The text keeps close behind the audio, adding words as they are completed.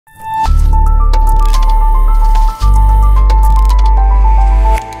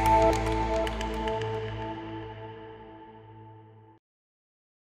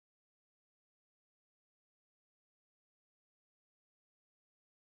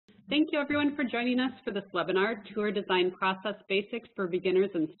Thank you everyone for joining us for this webinar, Tour Design Process Basics for Beginners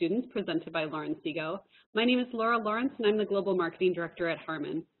and Students, presented by Lauren Sego. My name is Laura Lawrence and I'm the Global Marketing Director at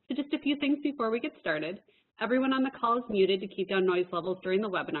Harman. So just a few things before we get started. Everyone on the call is muted to keep down noise levels during the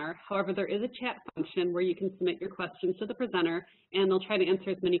webinar. However, there is a chat function where you can submit your questions to the presenter and they'll try to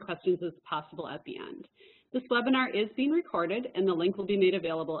answer as many questions as possible at the end. This webinar is being recorded and the link will be made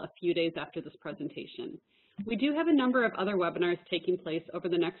available a few days after this presentation. We do have a number of other webinars taking place over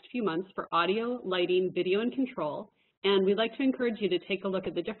the next few months for audio, lighting, video, and control, and we'd like to encourage you to take a look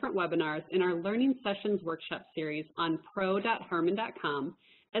at the different webinars in our Learning Sessions workshop series on pro.harman.com,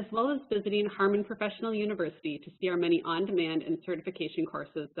 as well as visiting Harman Professional University to see our many on-demand and certification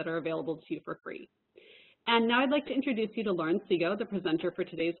courses that are available to you for free. And now I'd like to introduce you to Lauren Sego, the presenter for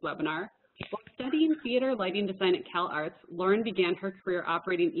today's webinar. While studying theater lighting design at Cal Arts, Lauren began her career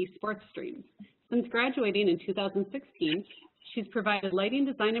operating esports streams. Since graduating in 2016, she's provided lighting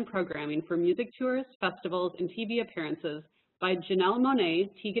design and programming for music tours, festivals, and TV appearances by Janelle Monáe,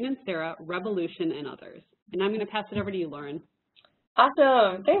 Tegan and Sarah, Revolution, and others. And I'm going to pass it over to you, Lauren.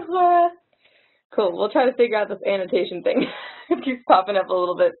 Awesome. Thanks, Laura. Cool. We'll try to figure out this annotation thing. It keeps popping up a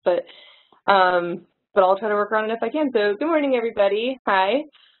little bit, but I'll try to work around it if I can. So good morning, everybody. Hi.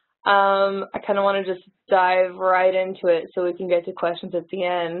 I kind of want to just dive right into it so we can get to questions at the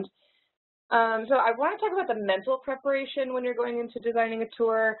end. So I want to talk about the mental preparation when you're going into designing a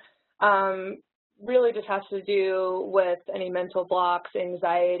tour. Really just has to do with any mental blocks,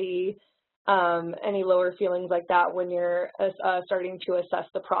 anxiety, any lower feelings like that when you're starting to assess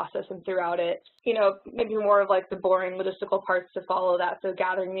the process and throughout it. You know, maybe more of like the boring logistical parts to follow that. So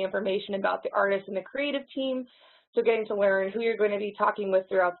gathering the information about the artist and the creative team. So getting to learn who you're going to be talking with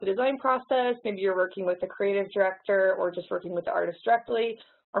throughout the design process. Maybe you're working with the creative director or just working with the artist directly.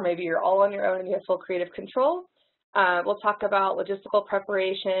 Or maybe you're all on your own and you have full creative control. We'll talk about logistical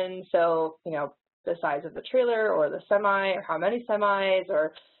preparation, so, you know, the size of the trailer or the semi or how many semis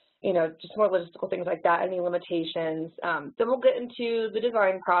or, you know, just more logistical things like that, any limitations. Then we'll get into the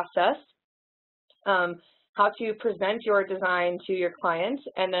design process, how to present your design to your client,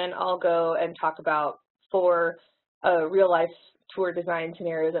 and then I'll go and talk about 4 real-life tour design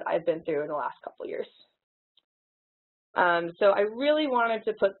scenarios that I've been through in the last couple of years. So I really wanted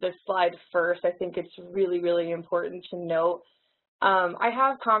to put this slide first. I think it's really, really important to note. I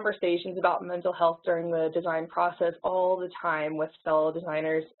have conversations about mental health during the design process all the time with fellow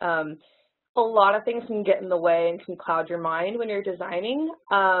designers. A lot of things can get in the way and can cloud your mind when you're designing.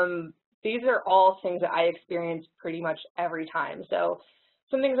 These are all things that I experience pretty much every time. So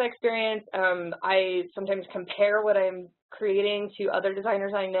some things I experience, I sometimes compare what I'm creating to other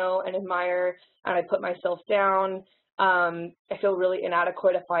designers I know and admire, and I put myself down. I feel really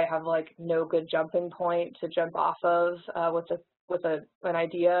inadequate if I have like no good jumping point to jump off of with an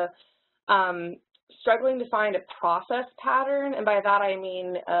idea. Struggling to find a process pattern, and by that I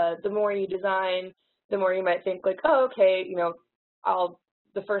mean the more you design, the more you might think like, oh, okay, you know,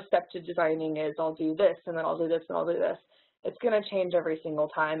 the first step to designing is I'll do this, and then I'll do this, and I'll do this. It's going to change every single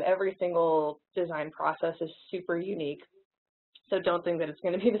time. Every single design process is super unique, so don't think that it's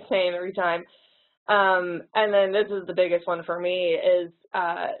going to be the same every time. And then this is the biggest one for me is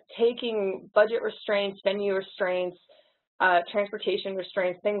taking budget restraints, venue restraints, transportation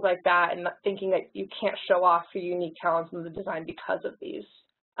restraints, things like that, and not thinking that you can't show off your unique talents in the design because of these.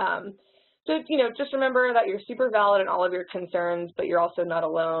 So, you know, just remember that you're super valid in all of your concerns, but you're also not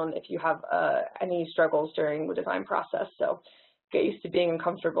alone if you have any struggles during the design process. So get used to being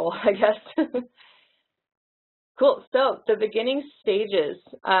uncomfortable, I guess. Cool. So the beginning stages.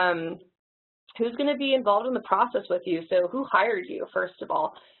 Who's going to be involved in the process with you? So who hired you, first of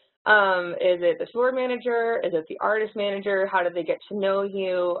all? Is it the tour manager? Is it the artist manager? How did they get to know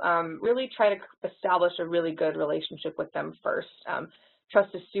you? Really try to establish a really good relationship with them first.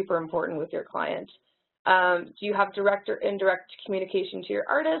 Trust is super important with your client. Do you have direct or indirect communication to your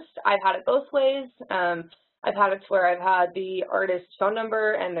artist? I've had it both ways. I've had it to where I've had the artist's phone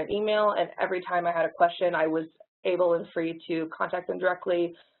number and their email, and every time I had a question, I was able and free to contact them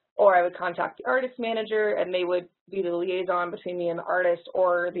directly. Or I would contact the artist manager and they would be the liaison between me and the artist,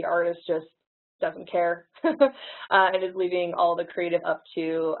 or the artist just doesn't care and is leaving all the creative up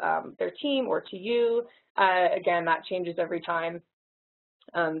to their team or to you. Again, that changes every time.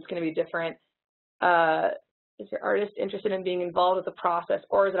 It's going to be different. Is your artist interested in being involved with the process,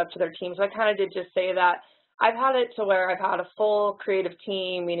 or is it up to their team? So I kind of did just say that. I've had it to where I've had a full creative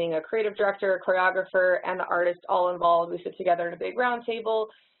team, meaning a creative director, a choreographer, and the artist all involved. We sit together in a big round table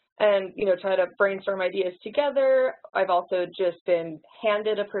and, you know, try to brainstorm ideas together. I've also just been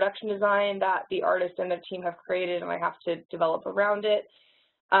handed a production design that the artist and their team have created, and I have to develop around it.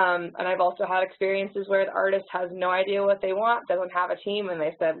 And I've also had experiences where the artist has no idea what they want, doesn't have a team, and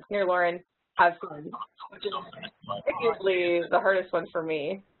they said, here, Lauren, have fun, which is arguably the hardest one for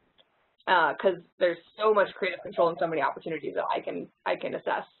me, because there's so much creative control and so many opportunities that I can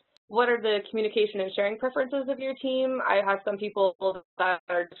assess. What are the communication and sharing preferences of your team? I have some people that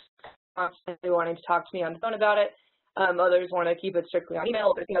are just constantly wanting to talk to me on the phone about it. Others want to keep it strictly on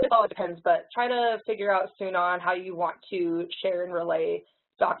email. But, it all depends, but try to figure out soon on how you want to share and relay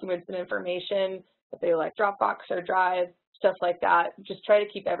documents and information, if they like Dropbox or Drive, stuff like that. Just try to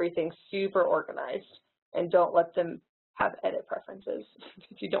keep everything super organized and don't let them have edit preferences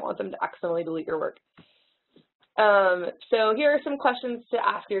if you don't want them to accidentally delete your work. So here are some questions to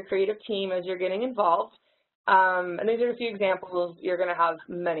ask your creative team as you're getting involved. And these are a few examples. You're going to have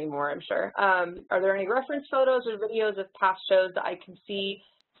many more, I'm sure. Are there any reference photos or videos of past shows that I can see?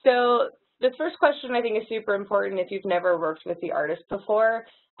 So this first question I think is super important if you've never worked with the artist before.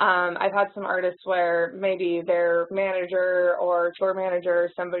 I've had some artists where maybe their manager or tour manager or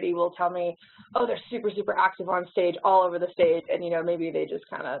somebody will tell me, oh, they're super, super active on stage, all over the stage, and maybe they just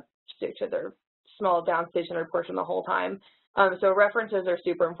kind of stick to their small downstage center portion the whole time. So references are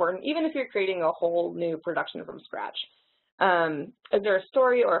super important, even if you're creating a whole new production from scratch. Is there a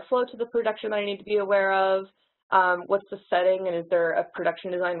story or a flow to the production that I need to be aware of? What's the setting, and is there a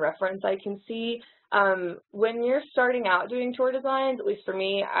production design reference I can see? When you're starting out doing tour designs, at least for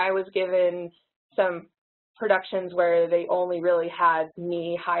me, I was given some productions where they only really had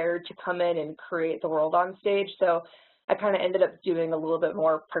me hired to come in and create the world on stage. So I kind of ended up doing a little bit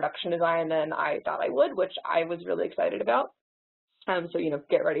more production design than I thought I would, which I was really excited about. So,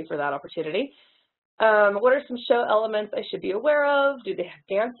 get ready for that opportunity. What are some show elements I should be aware of? Do they have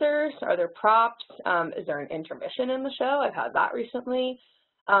dancers? Are there props? Is there an intermission in the show? I've had that recently.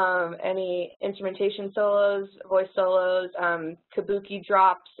 Any instrumentation solos, voice solos, kabuki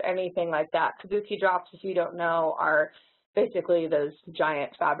drops, anything like that. Kabuki drops, if you don't know, are basically those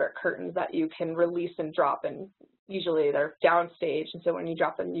giant fabric curtains that you can release and drop, and usually they're downstage, and so when you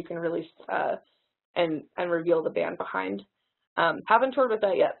drop them, you can release and reveal the band behind. Haven't toured with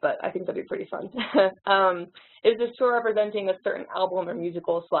that yet, but I think that'd be pretty fun. Is this tour representing a certain album or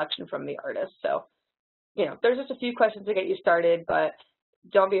musical selection from the artist? So, there's just a few questions to get you started, but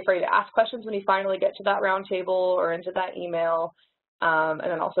don't be afraid to ask questions when you finally get to that round table or into that email. And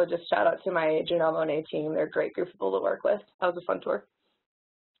then also just shout out to my Janelle Monet team. They're a great group of people to work with. That was a fun tour.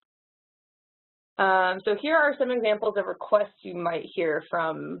 So here are some examples of requests you might hear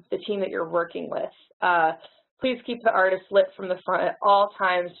from the team that you're working with. Please keep the artist lit from the front at all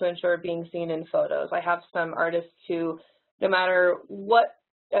times to ensure being seen in photos. I have some artists who, no matter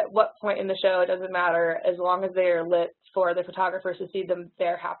at what point in the show, it doesn't matter, as long as they are lit for the photographers to see them,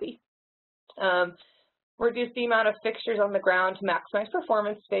 they're happy. Reduce the amount of fixtures on the ground to maximize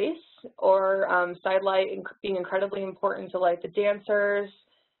performance space, or side light being incredibly important to light the dancers.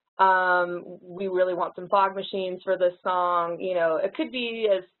 We really want some fog machines for this song. It could be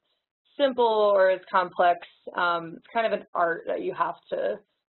as simple or as complex. It's kind of an art that you have to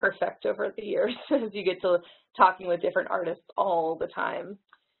perfect over the years as you get to talking with different artists all the time.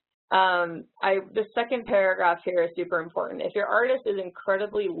 The second paragraph here is super important. If your artist is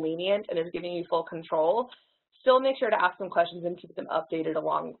incredibly lenient and is giving you full control, still make sure to ask them questions and keep them updated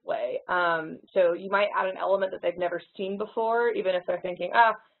along the way. So you might add an element that they've never seen before, even if they're thinking,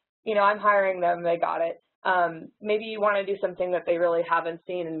 I'm hiring them, they got it. Maybe you want to do something that they really haven't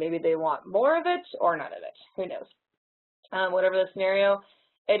seen, and maybe they want more of it or none of it. Who knows? Whatever the scenario,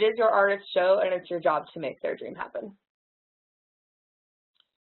 it is your artist's show, and it's your job to make their dream happen.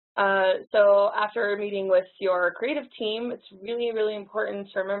 So after meeting with your creative team, it's really, really important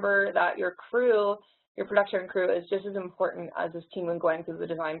to remember that your crew, your production crew, is just as important as this team when going through the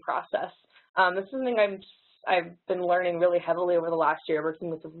design process. This is something I've been learning really heavily over the last year, working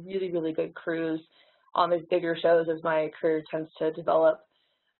with really, really good crews on these bigger shows as my career tends to develop.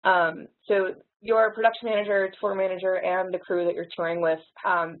 So your production manager, tour manager, and the crew that you're touring with,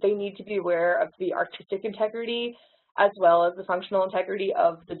 they need to be aware of the artistic integrity as well as the functional integrity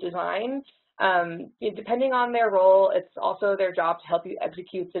of the design. Depending on their role, it's also their job to help you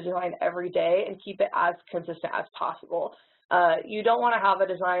execute the design every day and keep it as consistent as possible. You don't want to have a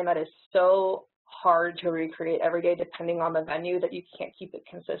design that is so hard to recreate every day depending on the venue that you can't keep it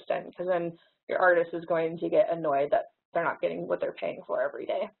consistent, because then your artist is going to get annoyed that they're not getting what they're paying for every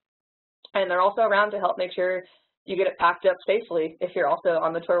day. And they're also around to help make sure you get it packed up safely if you're also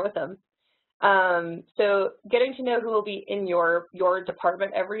on the tour with them. So getting to know who will be in your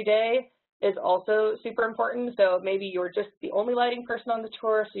department every day is also super important. So maybe you're just the only lighting person on the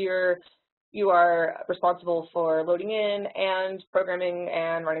tour, so you're you are responsible for loading in and programming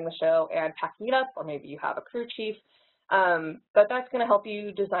and running the show and packing it up, or maybe you have a crew chief. But that's going to help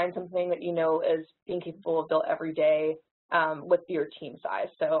you design something that you know is being capable of built every day with your team size.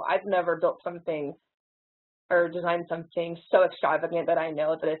 So I've never built something or designed something so extravagant that I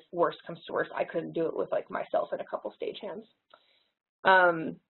know that if worst comes to worst, I couldn't do it with like myself and a couple stagehands.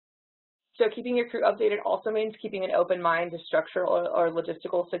 So keeping your crew updated also means keeping an open mind to structural or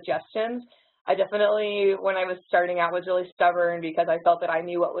logistical suggestions. I definitely, when I was starting out, was really stubborn because I felt that I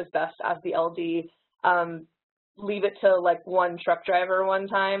knew what was best as the LD. Leave it to like one truck driver one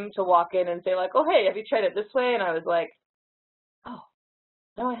time to walk in and say like, oh, hey, have you tried it this way? And I was like, oh,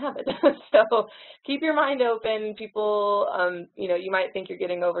 no, I haven't. So keep your mind open. People, you know, you might think you're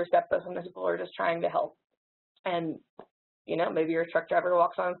getting overstepped, but sometimes people are just trying to help. And, you know, maybe your truck driver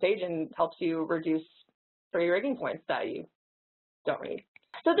walks on stage and helps you reduce 3 rigging points that you don't need.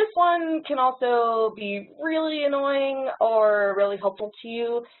 So this one can also be really annoying or really helpful to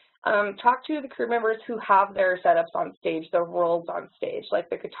you. Talk to the crew members who have their setups on stage, their roles on stage, like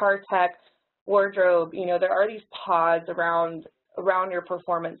the guitar tech, wardrobe. You know, there are these pods around your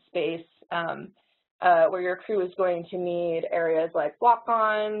performance space where your crew is going to need areas like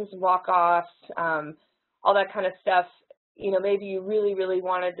walk-ons, walk-offs, all that kind of stuff. You know, maybe you really, really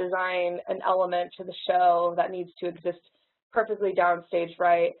want to design an element to the show that needs to exist perfectly downstage,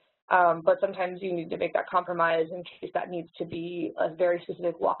 right? But sometimes you need to make that compromise in case that needs to be a very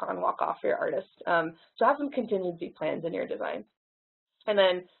specific walk-on, walk-off for your artist. So have some contingency plans in your design. And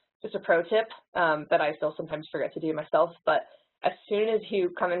then just a pro tip that I still sometimes forget to do myself, but as soon as you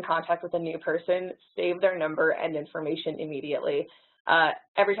come in contact with a new person, save their number and information immediately.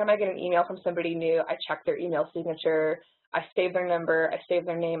 Every time I get an email from somebody new, I check their email signature, I save their number, I save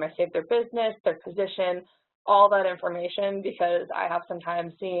their name, I save their business, their position, all that information, because I have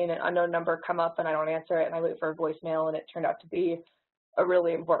sometimes seen an unknown number come up and I don't answer it and I wait for a voicemail and it turned out to be a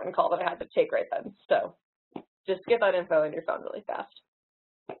really important call that I had to take right then. So just get that info in your phone really fast.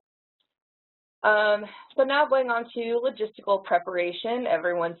 So now going on to logistical preparation,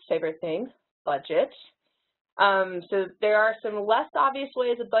 everyone's favorite thing, budget. So there are some less obvious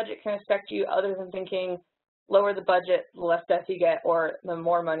ways a budget can affect you other than thinking lower the budget, the less stuff you get, or the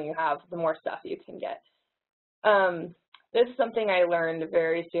more money you have, the more stuff you can get. This is something I learned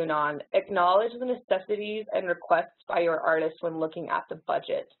very soon on. Acknowledge the necessities and requests by your artist when looking at the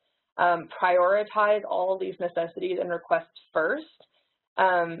budget. Prioritize all these necessities and requests first.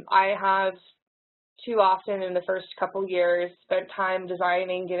 I have too often in the first couple years spent time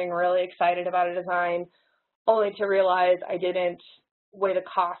designing, getting really excited about a design, only to realize I didn't weigh the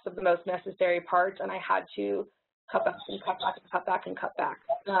cost of the most necessary parts and I had to cut back and cut back and cut back and cut back.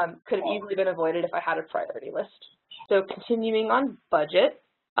 Could have easily been avoided if I had a priority list. So continuing on budget.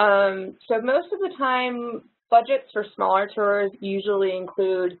 So most of the time, budgets for smaller tours usually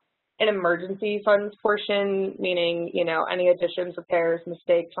include an emergency funds portion, meaning, you know, any additions, repairs,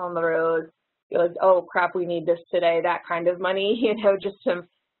 mistakes on the road, like, oh crap, we need this today, that kind of money, you know, just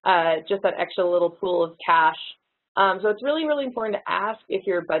that extra little pool of cash. So it's really, really important to ask if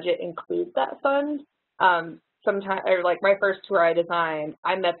your budget includes that fund. Sometimes, or like my first tour I designed,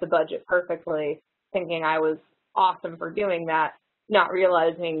 I met the budget perfectly, thinking I was awesome for doing that, not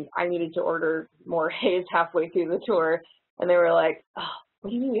realizing I needed to order more haze halfway through the tour. And they were like, oh, what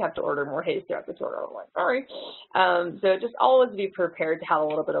do you mean we have to order more haze throughout the tour? I'm like, sorry. So just always be prepared to have a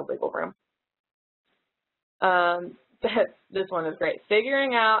little bit of wiggle room. This one is great.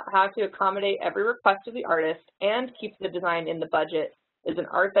 Figuring out how to accommodate every request of the artist and keep the design in the budget is an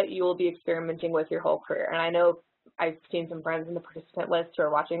art that you will be experimenting with your whole career. And I know I've seen some friends in the participant list who are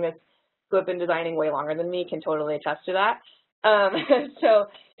watching this who have been designing way longer than me can totally attest to that. So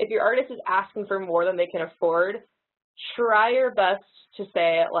if your artist is asking for more than they can afford, try your best to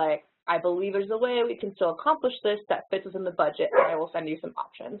say it like, I believe there's a way we can still accomplish this that fits within the budget, and I will send you some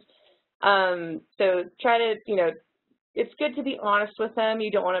options. So try to, you know, it's good to be honest with them. You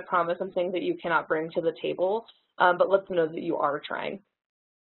don't want to promise them things that you cannot bring to the table, but let them know that you are trying.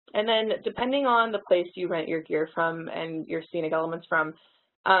 And then depending on the place you rent your gear from and your scenic elements from,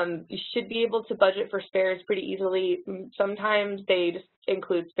 you should be able to budget for spares pretty easily. Sometimes they just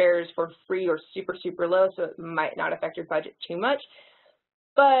include spares for free or super, super low, so it might not affect your budget too much.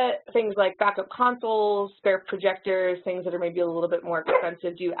 But things like backup consoles, spare projectors, things that are maybe a little bit more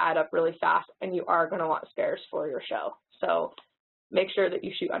expensive do add up really fast, and you are going to want spares for your show. So make sure that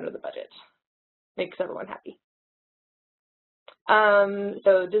you shoot under the budget. Makes everyone happy.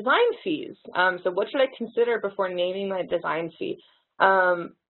 So design fees. So what should I consider before naming my design fee?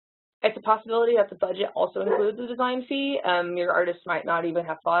 It's a possibility that the budget also includes a design fee. Your artist might not even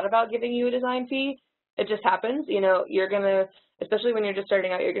have thought about giving you a design fee. It just happens. You know, you're going to, especially when you're just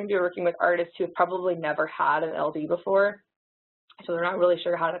starting out, you're going to be working with artists who have probably never had an LD before. So they're not really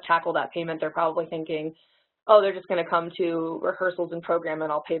sure how to tackle that payment. They're probably thinking, oh, they're just going to come to rehearsals and program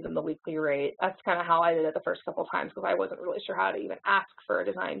and I'll pay them the weekly rate. That's kind of how I did it the first couple of times because I wasn't really sure how to even ask for a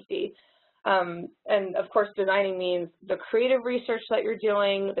design fee. And of course, designing means the creative research that you're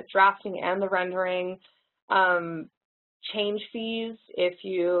doing, the drafting and the rendering, change fees if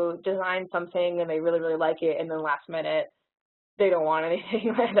you design something and they really, really like it and then last minute they don't want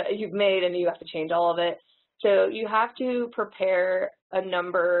anything that you've made and you have to change all of it. So you have to prepare a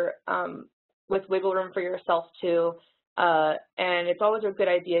number with wiggle room for yourself too. And it's always a good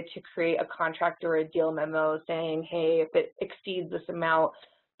idea to create a contract or a deal memo saying, hey, if it exceeds this amount,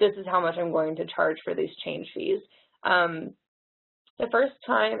 this is how much I'm going to charge for these change fees. The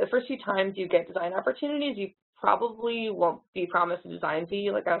first few times you get design opportunities, you probably won't be promised a design fee,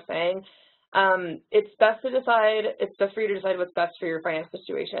 like I was saying. It's best for you to decide what's best for your financial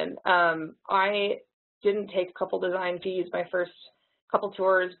situation. I didn't take a couple design fees my first couple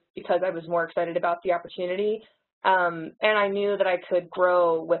tours because I was more excited about the opportunity. And I knew that I could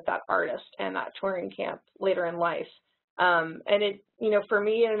grow with that artist and that touring camp later in life. And it, you know, for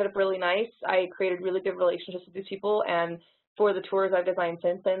me, it ended up really nice. I created really good relationships with these people, and for the tours I've designed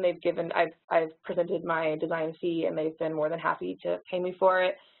since then, I've presented my design fee, and they've been more than happy to pay me for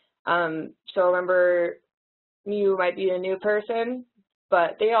it. So remember, you might be the new person,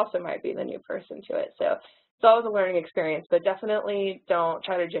 but they also might be the new person to it. So it's always a learning experience, but definitely don't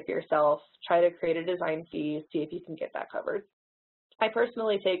try to gyp yourself. Try to create a design fee, see if you can get that covered. I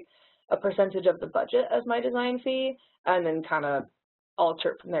personally take a percentage of the budget as my design fee, and then kind of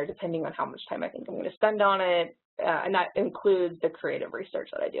alter it from there depending on how much time I think I'm going to spend on it, and that includes the creative research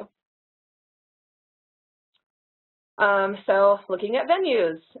that I do. So looking at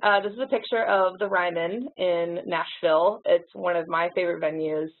venues, this is a picture of the Ryman in Nashville. It's one of my favorite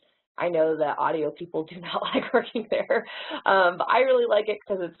venues. I know that audio people do not like working there, but I really like it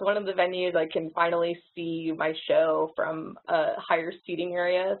because it's one of the venues I can finally see my show from a higher seating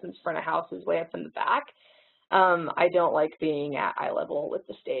area since front of house is way up in the back. I don't like being at eye level with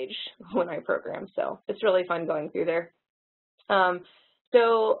the stage when I program, so it's really fun going through there.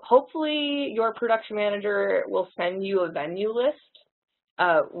 So hopefully your production manager will send you a venue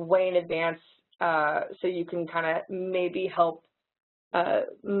list way in advance so you can kind of maybe help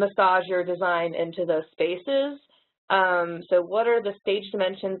massage your design into those spaces. So what are the stage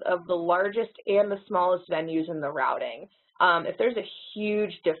dimensions of the largest and the smallest venues in the routing? If there's a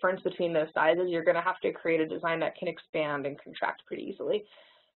huge difference between those sizes, you're going to have to create a design that can expand and contract pretty easily.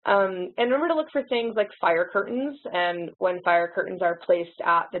 And remember to look for things like fire curtains, and when fire curtains are placed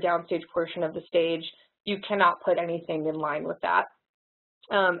at the downstage portion of the stage, you cannot put anything in line with that.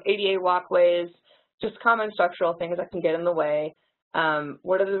 ADA walkways, just common structural things that can get in the way.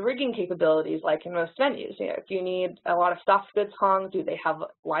 What are the rigging capabilities like in most venues? You know, if you need a lot of soft goods hung, do they have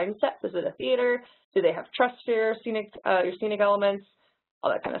line sets? Is it a theater? Do they have truss for your scenic elements?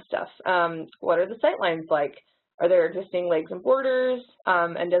 All that kind of stuff. What are the sight lines like? Are there existing legs and borders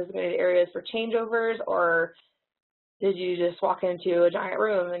and designated areas for changeovers, or did you just walk into a giant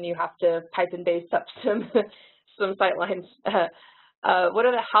room and you have to pipe and bass up some sight lines? What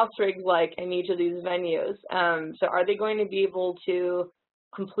are the house rigs like in each of these venues? So are they going to be able to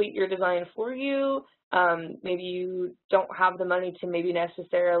complete your design for you? Maybe you don't have the money to maybe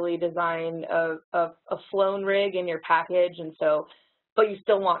necessarily design a flown rig in your package, and so, but you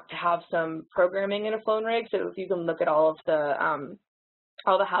still want to have some programming in a flown rig. So if you can look at all of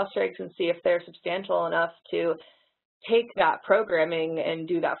the house rigs and see if they're substantial enough to take that programming and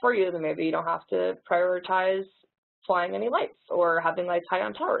do that for you, then maybe you don't have to prioritize flying any lights or having lights high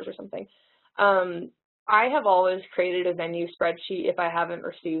on towers or something. I have always created a venue spreadsheet if I haven't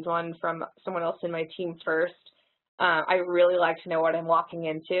received one from someone else in my team first. I really like to know what I'm walking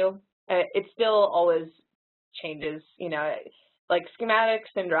into. It still always changes, you know, like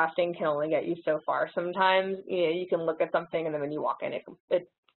schematics and drafting can only get you so far. Sometimes, you know, you can look at something and then when you walk in, it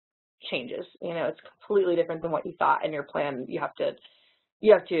changes. You know, it's completely different than what you thought in your plan. You have to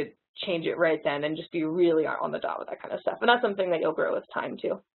change it right then and just be really on the dot with that kind of stuff. And that's something that you'll grow with time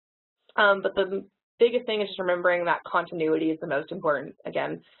too. But the biggest thing is just remembering that continuity is the most important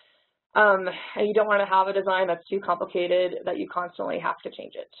again. And you don't want to have a design that's too complicated that you constantly have to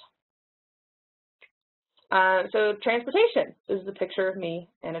change it. So transportation, this is a picture of me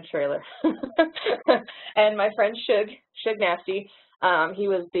in a trailer. And my friend Shug Nasty, He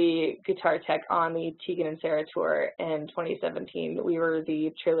was the guitar tech on the Tegan and Sarah tour in 2017. We were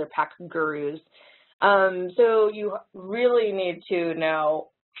the trailer pack gurus. So you really need to know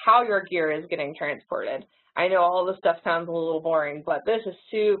how your gear is getting transported. I know all this stuff sounds a little boring, but this is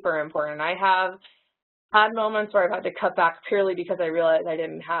super important. I have had moments where I've had to cut back purely because I realized I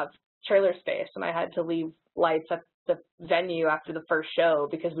didn't have trailer space and I had to leave lights at the venue after the first show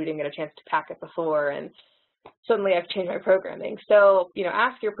because we didn't get a chance to pack it before, and suddenly I've changed my programming. So,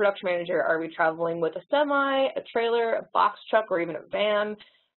 ask your production manager, are we traveling with a semi, a trailer, a box truck, or even a van?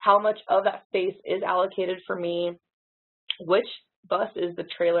 How much of that space is allocated for me? Which bus is the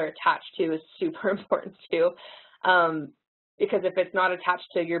trailer attached to is super important too. Because if it's not attached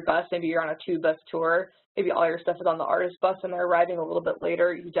to your bus, maybe you're on a 2-bus tour, maybe all your stuff is on the artist bus and they're arriving a little bit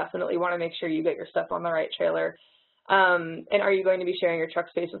later, you definitely want to make sure you get your stuff on the right trailer. And are you going to be sharing your truck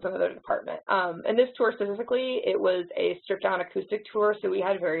space with another department? And this tour specifically, it was a stripped down acoustic tour, so we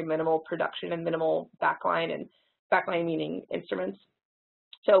had very minimal production and minimal backline, and backline meaning instruments.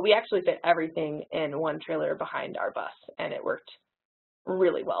 So we actually fit everything in one trailer behind our bus, and it worked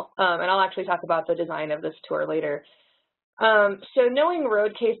really well. And I'll actually talk about the design of this tour later. So knowing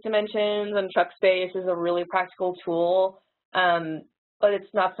road case dimensions and truck space is a really practical tool, but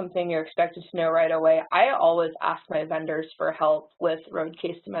it's not something you're expected to know right away. I always ask my vendors for help with road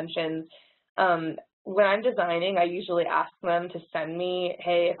case dimensions. When I'm designing, I usually ask them to send me,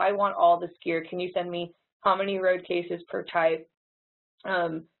 hey, if I want all this gear, can you send me how many road cases per type?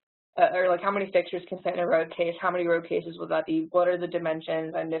 Or like how many fixtures can fit in a road case? How many road cases will that be? What are the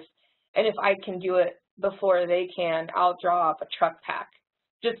dimensions? And if I can do it before they can, I'll draw up a truck pack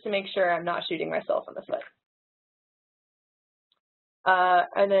just to make sure I'm not shooting myself in the foot.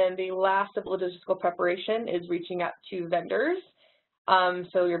 And then the last of logistical preparation is reaching out to vendors.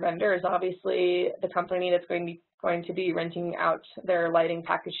 So your vendor is obviously the company that's going to be renting out their lighting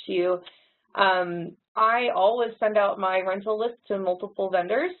package to you. I always send out my rental list to multiple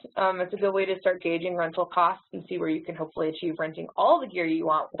vendors. It's a good way to start gauging rental costs and see where you can hopefully achieve renting all the gear you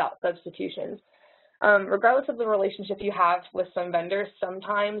want without substitutions. Regardless of the relationship you have with some vendors,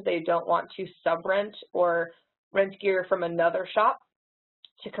 sometimes they don't want to sub-rent or rent gear from another shop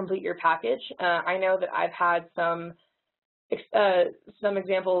to complete your package. I know that I've had some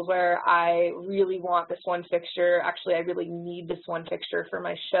examples where I really want this one fixture. Actually, I really need this one fixture for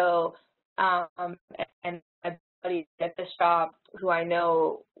my show. And my buddy at this shop who I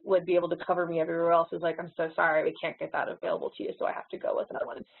know would be able to cover me everywhere else is like, I'm so sorry, we can't get that available to you, so I have to go with another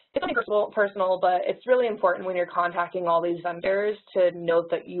one. It's only personal, but it's really important when you're contacting all these vendors to note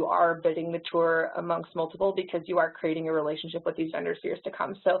that you are bidding the tour amongst multiple, because you are creating a relationship with these vendors for years to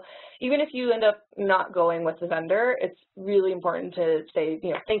come. So even if you end up not going with the vendor, it's really important to say,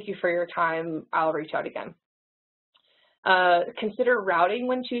 thank you for your time, I'll reach out again. Consider routing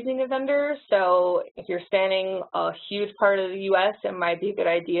when choosing a vendor. So if you're spanning a huge part of the U.S., it might be a good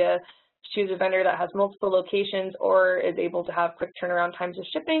idea to choose a vendor that has multiple locations or is able to have quick turnaround times of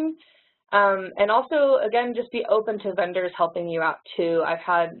shipping. And also, again, just be open to vendors helping you out too. I've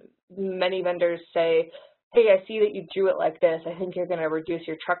had many vendors say, hey, I see that you drew it like this. I think you're going to reduce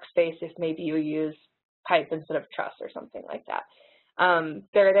your truck space if maybe you use pipe instead of truss or something like that.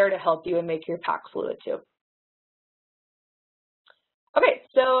 They're there to help you and make your pack fluid too. Okay,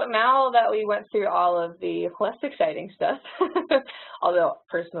 so now that we went through all of the less exciting stuff, although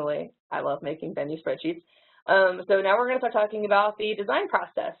personally I love making venue spreadsheets, so now we're going to start talking about the design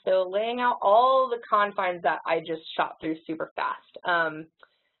process. So laying out all the confines that I just shot through super fast.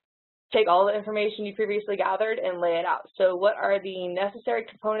 Take all the information you previously gathered and lay it out. So what are the necessary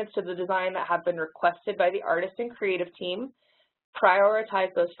components to the design that have been requested by the artist and creative team?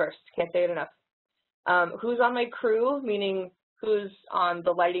 Prioritize those first, can't say it enough. Who's on my crew, meaning who's on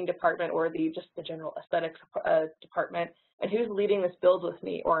the lighting department or just the general aesthetics department, and who's leading this build with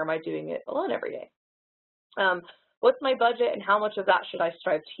me, or am I doing it alone every day? What's my budget and how much of that should I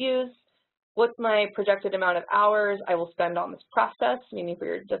strive to use? What's my projected amount of hours I will spend on this process, meaning for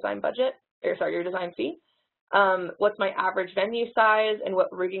your design budget, or sorry, your design fee? What's my average venue size, and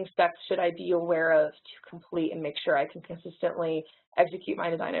what rigging specs should I be aware of to complete and make sure I can consistently execute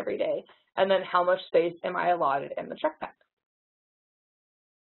my design every day? And then how much space am I allotted in the truck pack?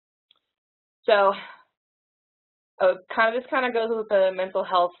 So this kind of goes with the mental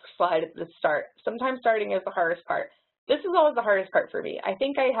health slide at the start. Sometimes starting is the hardest part. This is always the hardest part for me. I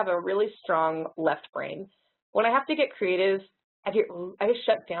think I have a really strong left brain. When I have to get creative, I get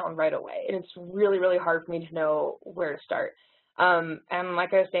shut down right away, and it's really, really hard for me to know where to start. And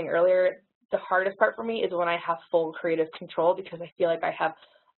like I was saying earlier, the hardest part for me is when I have full creative control, because I feel like I have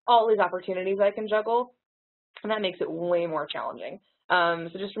all these opportunities I can juggle. and that makes it way more challenging. So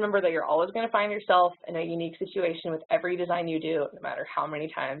just remember that you're always going to find yourself in a unique situation with every design you do, no matter how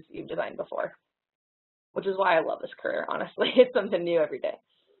many times you've designed before, which is why I love this career, honestly. It's something new every day.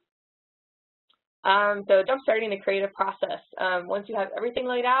 So jump starting the creative process. Once you have everything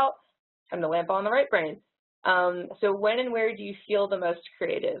laid out, time to lamp on the right brain. So when and where do you feel the most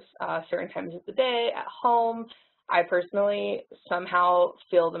creative? Certain times of the day, at home. I personally somehow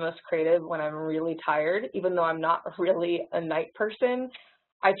feel the most creative when I'm really tired, even though I'm not really a night person.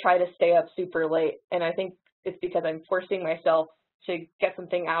 I try to stay up super late, and I think it's because I'm forcing myself to get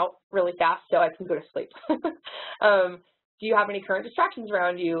something out really fast so I can go to sleep. Do you have any current distractions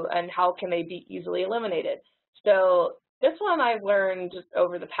around you, and how can they be easily eliminated? So this one I've learned just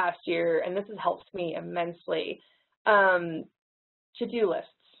over the past year, and this has helped me immensely, to-do lists.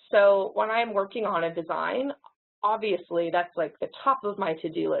 So when I'm working on a design, obviously that's like the top of my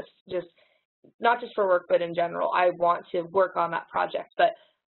to-do list, just not just for work, but in general. I want to work on that project, but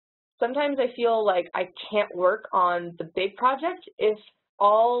sometimes I feel like I can't work on the big project if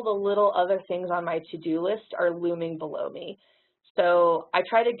all the little other things on my to-do list are looming below me. So I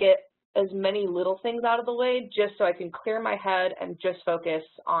try to get as many little things out of the way just so I can clear my head and just focus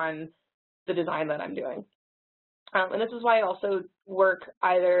on the design that I'm doing. And this is why I also work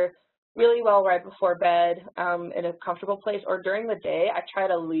either really well right before bed in a comfortable place, or during the day I try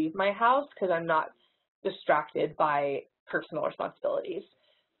to leave my house because I'm not distracted by personal responsibilities.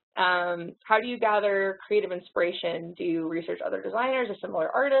 How do you gather creative inspiration? Do you research other designers or similar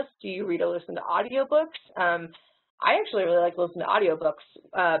artists? Do you read or listen to audiobooks? I actually really like to listen to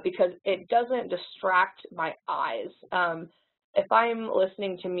audiobooks because it doesn't distract my eyes. If I'm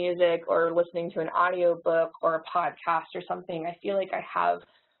listening to music or listening to an audiobook or a podcast or something, I feel like I have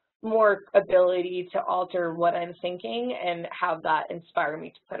more ability to alter what I'm thinking and have that inspire me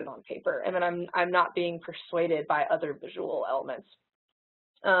to put it on paper. And then I'm not being persuaded by other visual elements.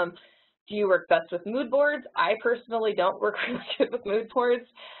 Do you work best with mood boards? I personally don't work really good with mood boards.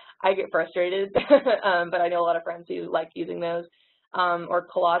 I get frustrated, but I know a lot of friends who like using those, or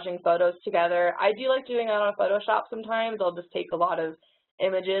collaging photos together. I do like doing it on Photoshop sometimes. I'll just take a lot of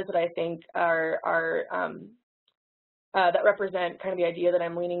images that I think are that represent kind of the idea that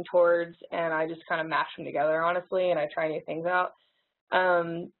I'm leaning towards, and I just kind of mash them together, honestly, and I try new things out.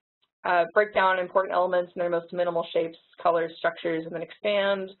 Break down important elements in their most minimal shapes, colors, structures, and then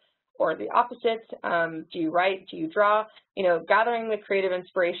expand, or the opposite. Do you write? Do you draw? You know, gathering the creative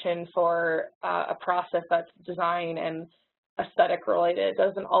inspiration for a process that's design and aesthetic related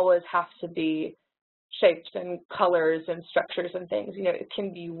doesn't always have to be shapes and colors and structures and things. You know, it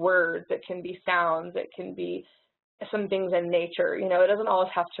can be words, it can be sounds, it can be some things in nature. You know, it doesn't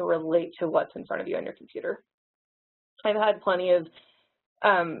always have to relate to what's in front of you on your computer. I've had plenty of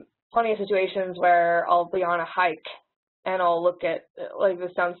situations where I'll be on a hike and I'll look at, like,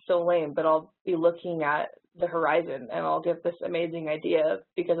 this sounds so lame, but I'll be looking at the horizon and I'll get this amazing idea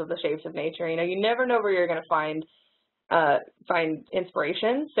because of the shapes of nature. You know, you never know where you're going to find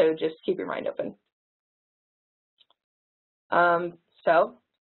inspiration, so just keep your mind open. So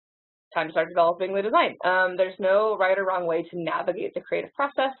time to start developing the design. There's no right or wrong way to navigate the creative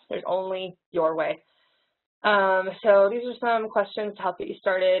process. There's only your way. So these are some questions to help get you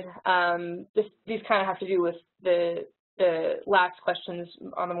started. These kind of have to do with the last questions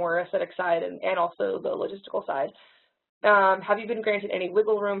on the more aesthetic side and also the logistical side. Have you been granted any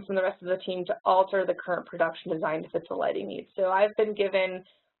wiggle room from the rest of the team to alter the current production design to fit the lighting needs? So I've been given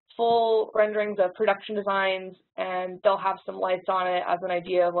full renderings of production designs, and they'll have some lights on it as an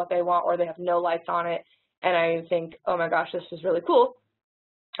idea of what they want, or they have no lights on it, and I think, oh my gosh, this is really cool,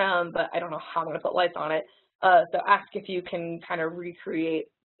 but I don't know how I'm going to put lights on it. So ask if you can kind of recreate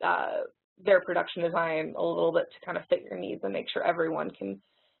their production design a little bit to kind of fit your needs and make sure everyone can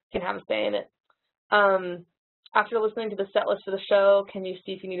have a say in it. After listening to the set list for the show, can you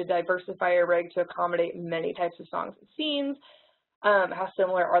see if you need to diversify your rig to accommodate many types of songs and scenes? How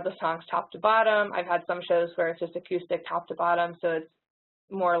similar are the songs top to bottom? I've had some shows where it's just acoustic top to bottom, so it's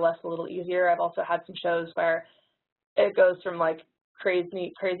more or less a little easier. I've also had some shows where it goes from like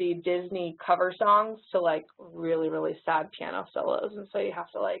crazy Disney cover songs to like really, really sad piano solos, and so you have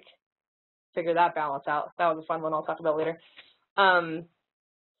to like figure that balance out. That was a fun one I'll talk about later.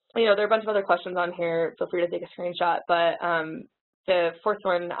 You know, there are a bunch of other questions on here. Feel free to take a screenshot, but the fourth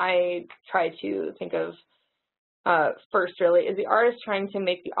one I try to think of first, really, is the artist trying to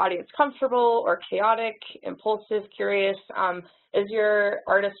make the audience comfortable or chaotic, impulsive, curious? Is your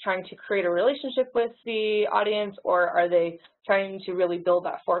artist trying to create a relationship with the audience, or are they trying to really build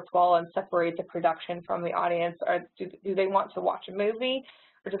that fourth wall and separate the production from the audience? Or do they want to watch a movie?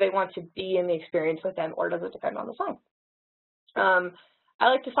 or do they want to be in the experience with them, or does it depend on the song? I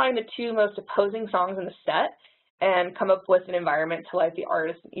like to find the two most opposing songs in the set and come up with an environment to light the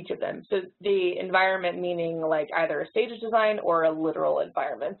artist in each of them. So the environment meaning like either a stage design or a literal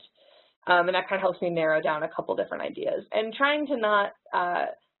environment. And that kind of helps me narrow down a couple different ideas. And trying to not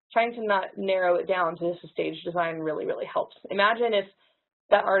narrow it down to just a stage design really, really helps. Imagine if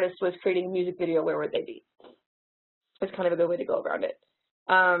that artist was creating a music video, where would they be? It's kind of a good way to go around it.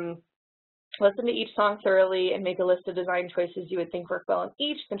 Listen to each song thoroughly and make a list of design choices you would think work well in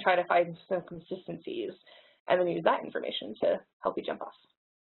each, then try to find some consistencies, and then use that information to help you jump off.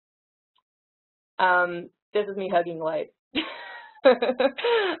 This is me hugging light.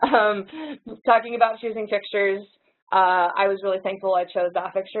 Talking about choosing fixtures, I was really thankful I chose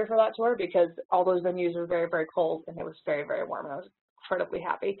that fixture for that tour because all those venues were very, very cold and it was very, very warm, and I was incredibly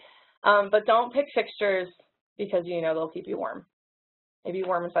happy. But don't pick fixtures because you know they'll keep you warm. Maybe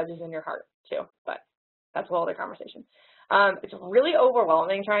warm inside is in your heart too, but that's a whole other conversation. It's really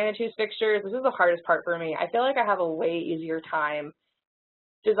overwhelming trying to choose fixtures. This is the hardest part for me. I feel like I have a way easier time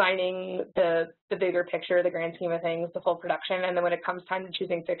designing the bigger picture, the grand scheme of things, the full production, and then when it comes time to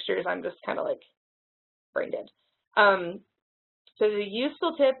choosing fixtures, I'm just kind of like brain dead. So the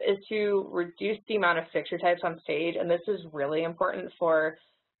useful tip is to reduce the amount of fixture types on stage, and this is really important for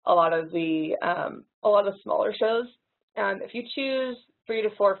a lot of the smaller shows. If you choose 3 to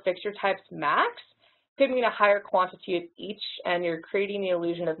 4 fixture types max, could mean a higher quantity of each, and you're creating the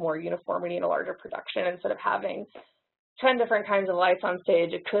illusion of more uniformity in a larger production. Instead of having 10 different kinds of lights on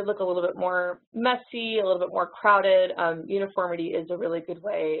stage, it could look a little bit more messy, a little bit more crowded. Uniformity is a really good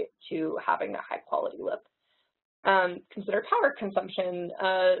way to having that high quality look. Consider power consumption.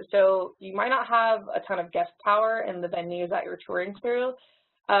 So you might not have a ton of guest power in the venues that you're touring through.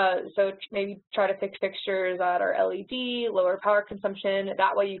 So maybe try to pick fixtures that are LED, lower power consumption.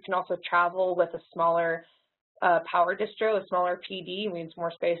 That way you can also travel with a smaller power distro, a smaller PD, means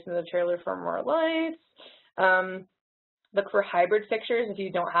more space in the trailer for more lights. Look for hybrid fixtures. If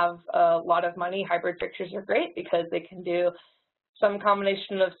you don't have a lot of money, hybrid fixtures are great because they can do some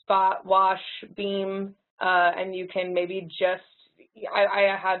combination of spot, wash, beam, and you can maybe just,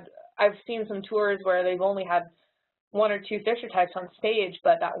 I've seen some tours where they've only had 1 or 2 fixture types on stage,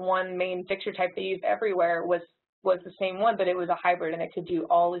 but that one main fixture type they used everywhere was the same one, but it was a hybrid and it could do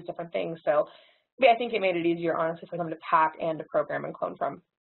all these different things. So I think it made it easier, honestly, for them to pack and to program and clone from.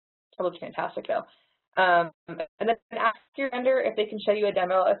 It looked fantastic, though. And then ask your vendor if they can show you a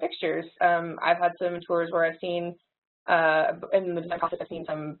demo of fixtures. I've had some tours where I've seen, in the design process, I've seen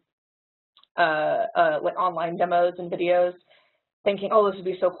some like online demos and videos, thinking, oh, this would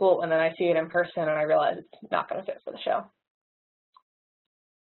be so cool, and then I see it in person and I realize it's not going to fit for the show.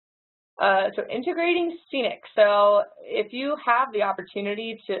 So integrating scenic. So if you have the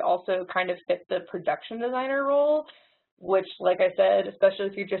opportunity to also kind of fit the production designer role, which, like I said, especially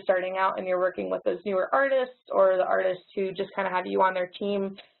if you're just starting out and you're working with those newer artists or the artists who just kind of have you on their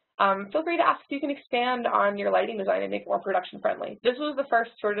team, feel free to ask if you can expand on your lighting design and make it more production friendly. This was the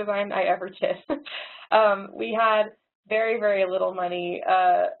first tour design I ever did. We had very, very little money,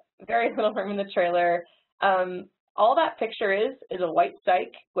 very little room in the trailer. All that picture is a white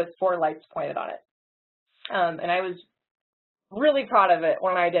cyc with 4 lights pointed on it. And I was really proud of it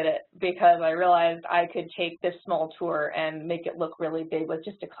when I did it because I realized I could take this small tour and make it look really big with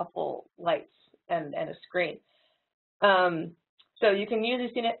just a couple lights and a screen. So you can use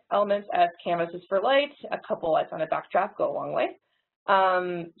these scenic elements as canvases for lights. A couple lights on a backdrop go a long way.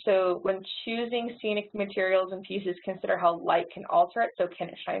 So when choosing scenic materials and pieces, consider how light can alter it. So can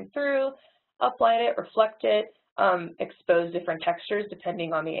it shine through, uplight it, reflect it, expose different textures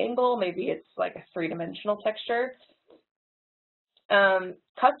depending on the angle. Maybe it's like a 3-dimensional texture.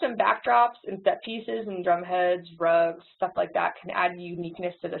 Custom backdrops and set pieces and drum heads, rugs, stuff like that can add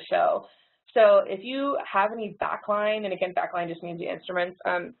uniqueness to the show. So if you have any backline, and again, backline just means the instruments,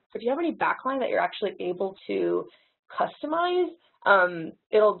 if you have any backline that you're actually able to customize,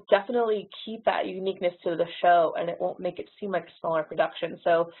 it'll definitely keep that uniqueness to the show and it won't make it seem like a smaller production.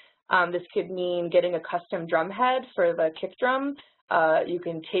 So this could mean getting a custom drum head for the kick drum. You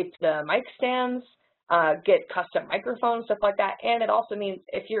can tape the mic stands, get custom microphones, stuff like that. And it also means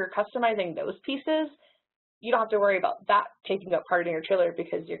if you're customizing those pieces, you don't have to worry about that taking up part in your trailer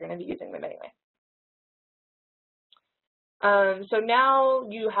because you're going to be using them anyway. So now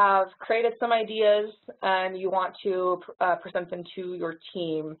you have created some ideas and you want to present them to your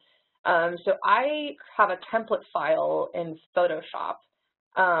team. So I have a template file in Photoshop.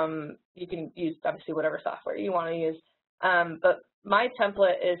 You can use obviously whatever software you want to use, but my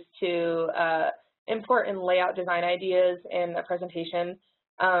template is to import and lay out design ideas in a presentation.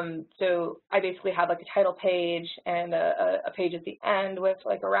 So I basically have like a title page and a page at the end with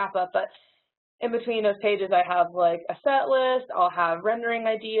like a wrap up, but in between those pages I have like a set list, I'll have rendering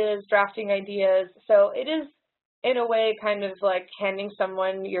ideas, drafting ideas. So it is in a way kind of like handing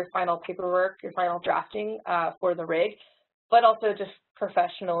someone your final paperwork, your final drafting for the rig, but also just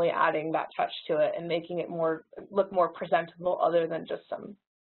professionally adding that touch to it and making it look more presentable other than just some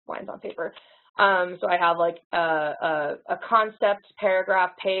lines on paper. So I have like a concept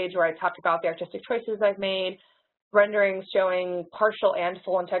paragraph page where I talk about the artistic choices I've made, renderings showing partial and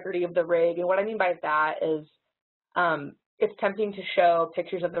full integrity of the rig. And what I mean by that is it's tempting to show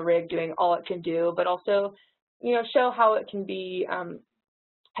pictures of the rig doing all it can do, but also, you know, show how it can be,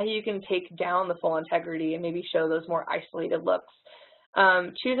 how you can take down the full integrity and maybe show those more isolated looks.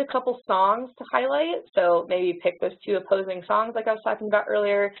 Choose a couple songs to highlight, so maybe pick those 2 opposing songs like I was talking about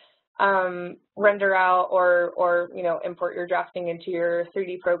earlier, render out or you know, import your drafting into your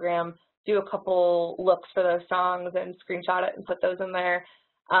 3D program, do a couple looks for those songs and screenshot it and put those in there.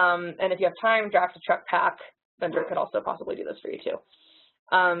 And if you have time, draft a truck pack. Vendor could also possibly do this for you too.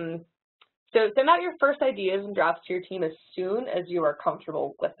 So send out your first ideas and drafts to your team as soon as you are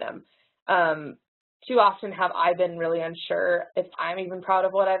comfortable with them. Too often have I been really unsure if I'm even proud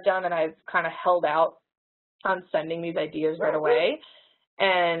of what I've done, and I've kind of held out on sending these ideas right away.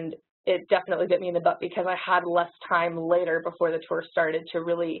 And it definitely bit me in the butt because I had less time later before the tour started to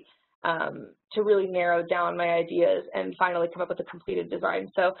really narrow down my ideas and finally come up with a completed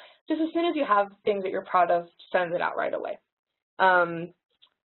design. So just as soon as you have things that you're proud of, send it out right away.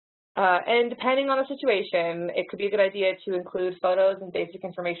 And depending on the situation, it could be a good idea to include photos and basic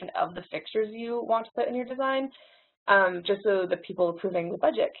information of the fixtures you want to put in your design, just so the people approving the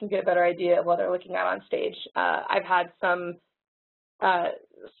budget can get a better idea of what they're looking at on stage. I've had some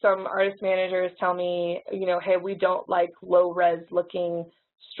artist managers tell me, you know, hey, we don't like low-res looking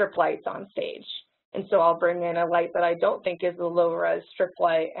strip lights on stage. And so I'll bring in a light that I don't think is a low-res strip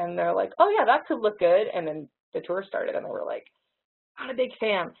light, and they're like, oh yeah, that could look good. And then the tour started, and they were like, not a big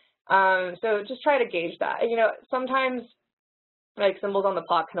fan. So just try to gauge that. You know, sometimes like symbols on the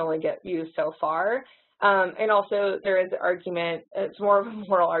plot can only get used so far. And also there is an argument, it's more of a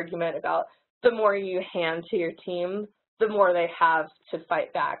moral argument about the more you hand to your team, the more they have to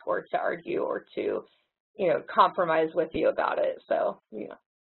fight back or to argue or to, you know, compromise with you about it. So, you know,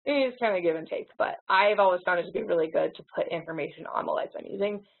 it's kind of give and take, but I've always found it to be really good to put information on the lights I'm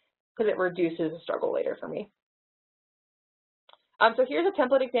using because it reduces the struggle later for me. So here's a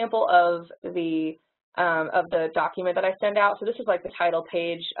template example of the document that I send out. So this is like the title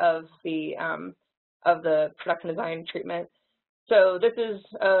page of the production design treatment. So this is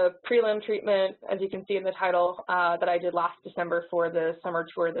a prelim treatment, as you can see in the title, that I did last December for the summer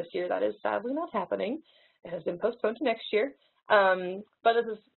tour this year. That is sadly not happening. It has been postponed to next year. But this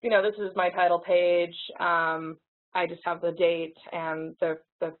is, you know, this is my title page. I just have the date and the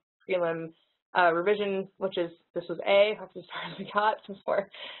prelim revision, which is, this was A, that's as far as we got before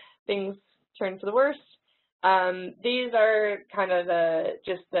things turned for the worst. These are kind of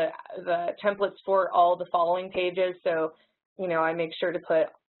just the templates for all the following pages. So, you know, I make sure to put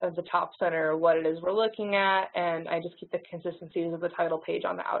at the top center what it is we're looking at, and I just keep the consistencies of the title page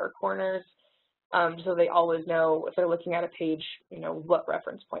on the outer corners, so they always know if they're looking at a page, you know, what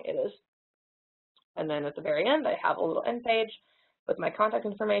reference point it is. And then at the very end, I have a little end page with my contact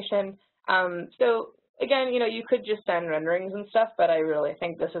information. So again, you know, you could just send renderings and stuff, but I really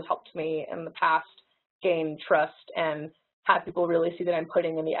think this has helped me in the past gain trust and have people really see that I'm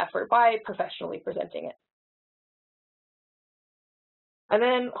putting in the effort by professionally presenting it. And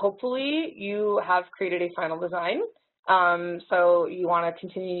then hopefully you have created a final design. So you want to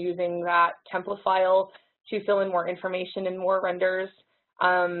continue using that template file to fill in more information and more renders.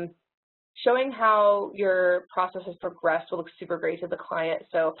 Showing how your process has progressed will look super great to the client,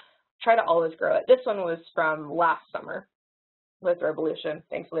 so try to always grow it. This one was from last summer with Revolution.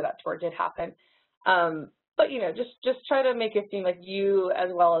 Thankfully that tour did happen. But you know, just try to make it seem like you as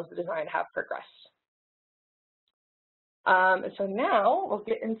well as the design have progressed. So now we'll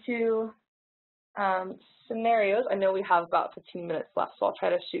get into scenarios. I know we have about 15 minutes left, so I'll try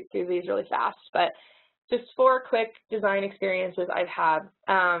to shoot through these really fast. But just 4 quick design experiences I've had.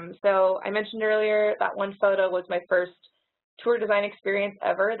 So I mentioned earlier that one photo was my first tour design experience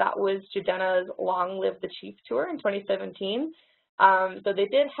ever. That was Jidenna's Long Live the Chief tour in 2017. So they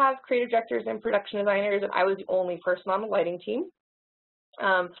did have creative directors and production designers, and I was the only person on the lighting team.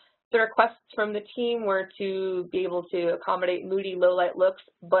 The requests from the team were to be able to accommodate moody low-light looks,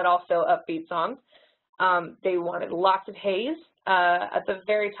 but also upbeat songs. They wanted lots of haze. At the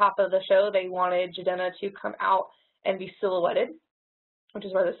very top of the show, they wanted Jidenna to come out and be silhouetted. which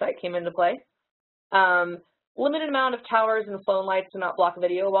is where the site came into play. Limited amount of towers and phone lights to not block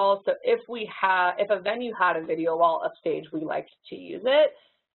video walls. So if a venue had a video wall upstage, we liked to use it,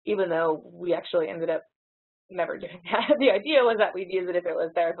 even though we actually ended up never doing that. The idea was that we'd use it if it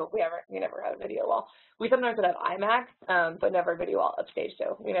was there, but we never had a video wall. We sometimes would have iMac, but never a video wall upstage,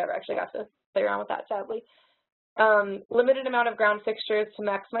 so we never actually got to play around with that, sadly. Limited amount of ground fixtures to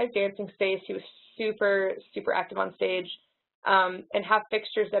maximize dancing space. He was super, super active on stage, and have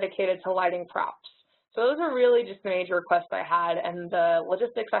fixtures dedicated to lighting props. So those were really just the major requests I had, and the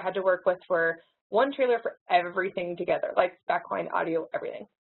logistics I had to work with were one trailer for everything together, like backline, audio, everything.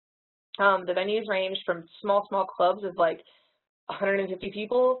 The venues ranged from small clubs of like 150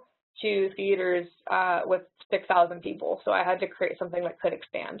 people to theaters with 6,000 people. So I had to create something that could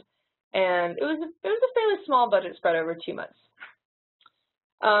expand. And it was a fairly small budget spread over 2 months.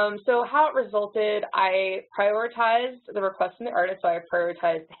 So how it resulted, I prioritized the requests from the artist. So I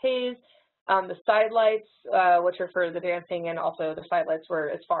prioritized the haze, the side lights, which are for the dancing, and also the side lights were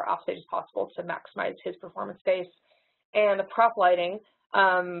as far offstage as possible to maximize his performance space, and the prop lighting.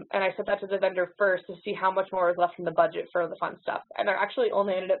 And I sent that to the vendor first to see how much more was left in the budget for the fun stuff. And there actually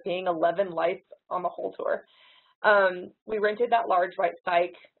only ended up being 11 lights on the whole tour. We rented that large white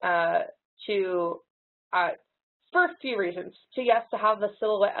cyc for a few reasons. To have the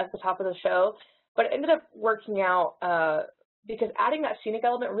silhouette at the top of the show, but it ended up working out because adding that scenic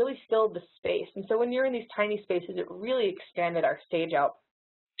element really filled the space. And so when you're in these tiny spaces, it really expanded our stage out.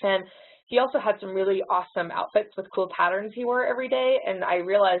 And he also had some really awesome outfits with cool patterns he wore every day, and I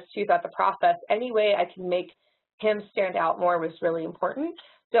realized too throughout the process, any way I can make him stand out more was really important.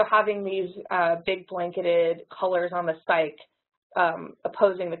 So having these big blanketed colors on the cyc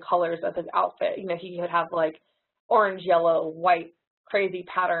opposing the colors of his outfit, he could have like orange, yellow, white, crazy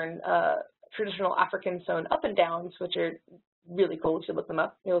pattern, traditional African sewn up and downs, which are really cool. You should look them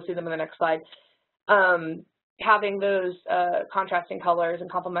up. You'll see them in the next slide. Having those contrasting colors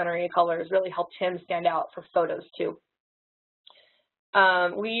and complementary colors really helped him stand out for photos too.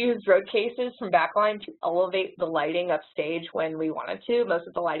 We used road cases from backline to elevate the lighting upstage when we wanted to. Most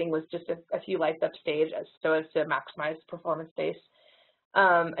of the lighting was just a few lights upstage so as to maximize performance space.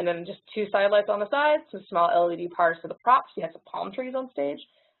 And then just 2 side lights on the sides, some small LED bars for the props. We had some palm trees on stage.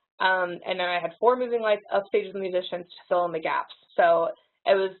 And then I had 4 moving lights upstage with the musicians to fill in the gaps. So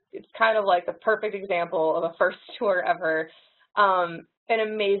it's kind of like the perfect example of a first tour ever. An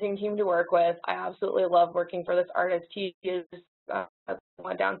amazing team to work with. I absolutely love working for this artist. He is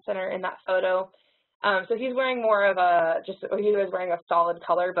one down center in that photo. So he's wearing more of he was wearing a solid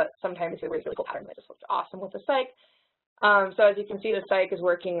color, but sometimes he wears really cool pattern that just looks awesome with the cyc. So as you can see, the cyc is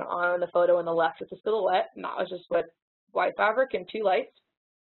working on the photo on the left with the silhouette, and that was just with white fabric and 2 lights.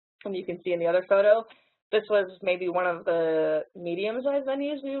 And you can see in the other photo, this was maybe one of the medium-sized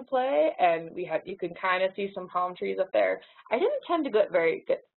venues we would play, and you can kind of see some palm trees up there. I didn't tend to get very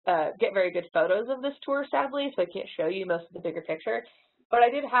good photos of this tour, sadly, so I can't show you most of the bigger picture. But I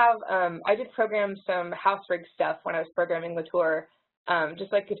did program some house rig stuff when I was programming the tour,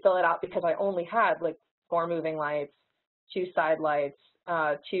 just so I could fill it out because I only had like 4 moving lights, 2 side lights,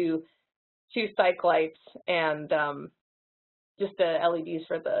 2 cyc lights, and just the LEDs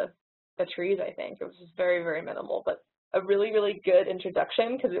for the trees, I think. It was just very, very minimal, but a really, really good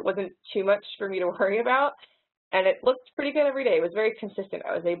introduction because it wasn't too much for me to worry about, and it looked pretty good every day. It was very consistent.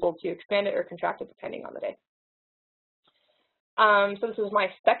 I was able to expand it or contract it depending on the day. So this was my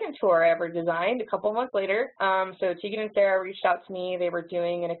second tour I ever designed a couple months later. So Tegan and Sarah reached out to me. They were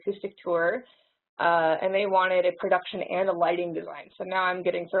doing an acoustic tour, and they wanted a production and a lighting design. So now I'm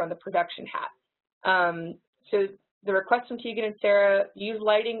getting thrown the production hat. So the request from Tegan and Sarah, use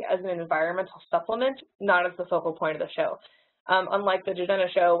lighting as an environmental supplement, not as the focal point of the show. Unlike the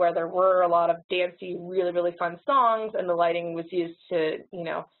Jadena show where there were a lot of dancey, really, really fun songs and the lighting was used to,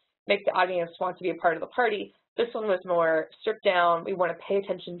 make the audience want to be a part of the party, this one was more stripped down. We want to pay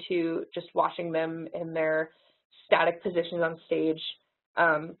attention to just watching them in their static positions on stage.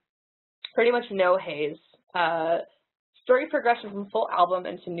 Pretty much no haze. Story progression from full album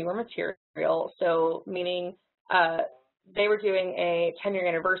into newer material, so meaning they were doing a 10-year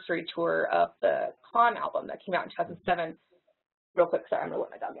anniversary tour of the Con album that came out in 2007. Real quick, sorry, I'm going to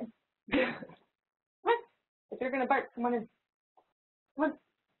let my dog in. Come on. If you're going to bark, come on in. Come on.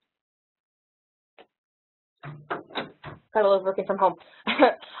 Gotta love working from home.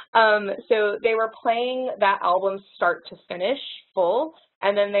 So they were playing that album start to finish, full,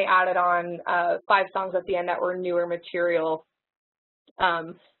 and then they added on 5 songs at the end that were newer material,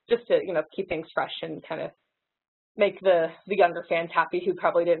 just to, keep things fresh and kind of make the younger fans happy who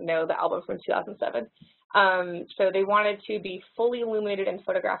probably didn't know the album from 2007. So they wanted to be fully illuminated and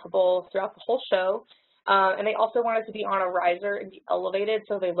photographable throughout the whole show. And they also wanted to be on a riser and be elevated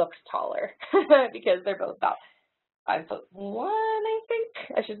so they looked taller because they're both about 5'1", I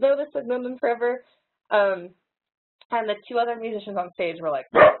think. I should know this, I've known them forever. And the two other musicians on stage were like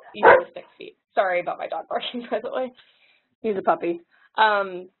easily 6 feet. Sorry about my dog barking, by the way. He's a puppy.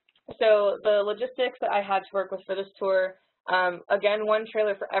 So the logistics that I had to work with for this tour, again, one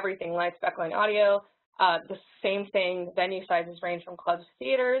trailer for everything, lights, backline, audio. The same thing, venue sizes range from clubs to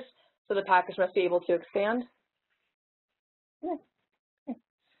theaters, so the package must be able to expand.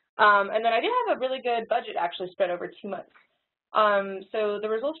 And then I did have a really good budget actually spread over 2 months. So the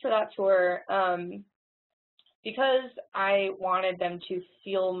results for that tour, because I wanted them to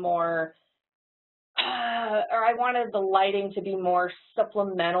feel more, or I wanted the lighting to be more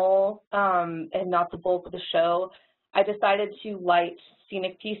supplemental and not the bulk of the show, I decided to light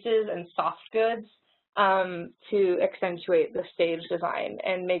scenic pieces and soft goods to accentuate the stage design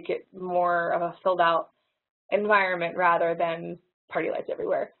and make it more of a filled out environment rather than party lights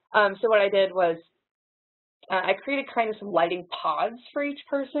everywhere. So what I did was I created kind of some lighting pods for each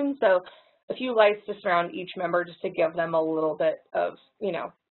person. So a few lights to surround each member just to give them a little bit of, you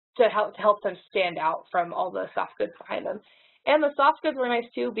know, to help them stand out from all the soft goods behind them. And the soft goods were nice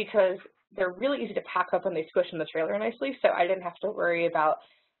too because they're really easy to pack up and they squish in the trailer nicely. So I didn't have to worry about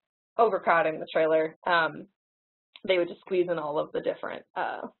overcrowding the trailer. They would just squeeze in all of the different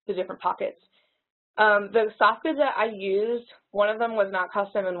pockets. The soft goods that I used, one of them was not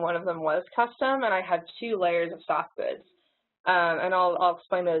custom and one of them was custom, and I had 2 layers of soft goods. And I'll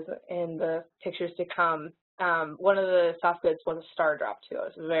explain those in the pictures to come. One of the soft goods was a star drop too. I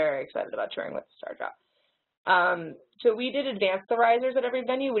was very excited about touring with the star drop. So we did advance the risers at every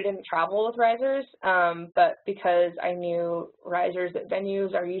venue. We didn't travel with risers, but because I knew risers at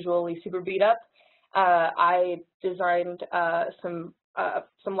venues are usually super beat up, I designed some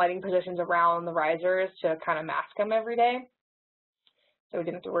lighting positions around the risers to kind of mask them every day. So we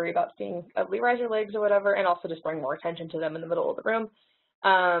didn't have to worry about seeing ugly riser legs or whatever, and also just bring more attention to them in the middle of the room.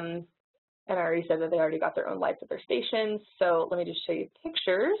 And I already said that they already got their own lights at their stations, so let me just show you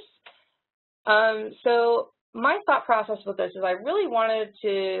pictures. So my thought process with this is I really wanted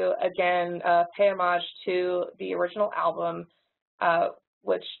to, again, pay homage to the original album,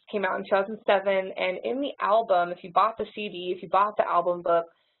 which came out in 2007. And in the album, if you bought the CD, if you bought the album book,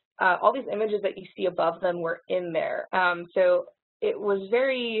 all these images that you see above them were in there. So it was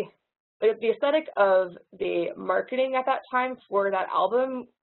very, the aesthetic of the marketing at that time for that album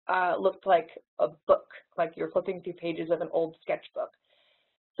looked like a book, like you're flipping through pages of an old sketchbook.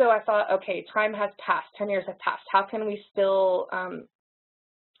 So I thought, okay, time has passed, 10 years have passed. How can we still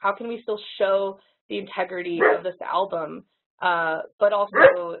show the integrity of this album, but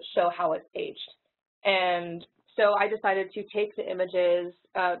also show how it's aged? And so I decided to take the images.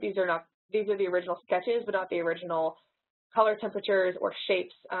 These are the original sketches, but not the original color temperatures or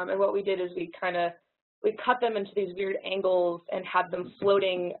shapes. And what we did is we cut them into these weird angles and had them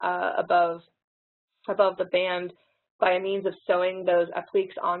floating above the band by means of sewing those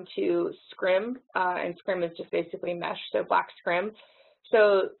appliques onto scrim, and scrim is just basically mesh, so black scrim.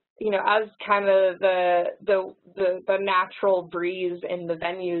 So, you know, as kind of the natural breeze in the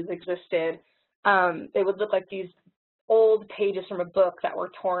venues existed, it would look like these old pages from a book that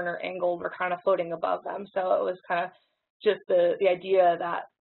were torn or angled were kind of floating above them. So it was kind of just the idea that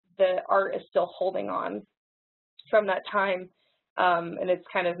the art is still holding on from that time, and it's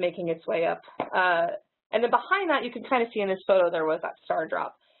kind of making its way up. And then behind that, you can kind of see in this photo, there was that star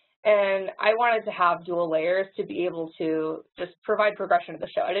drop. And I wanted to have dual layers to be able to just provide progression to the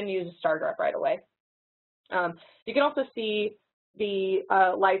show. I didn't use a star drop right away. You can also see the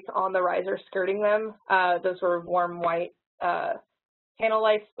lights on the riser skirting them. Those were warm white panel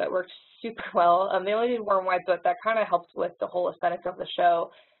lights that worked super well. They only did warm white, but that kind of helped with the whole aesthetic of the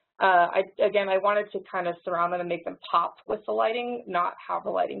show. Again, I wanted to kind of surround them and make them pop with the lighting, not have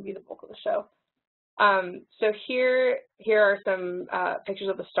the lighting be the bulk of the show. So here are some pictures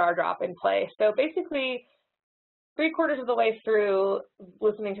of the star drop in play. So basically, 3/4 of the way through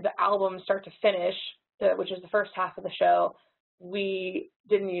listening to the album start to finish, which is the first half of the show, we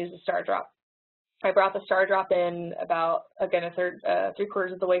didn't use the star drop. I brought the star drop in about, again,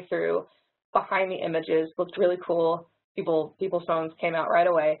 3/4 of the way through, behind the images. Looked really cool. People's phones came out right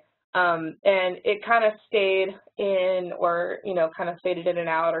away. And it kind of stayed in, or, you know, kind of faded in and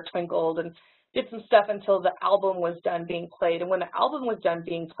out or twinkled and did some stuff until the album was done being played. And when the album was done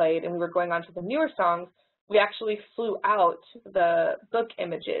being played and we were going on to the newer songs, we actually flew out the book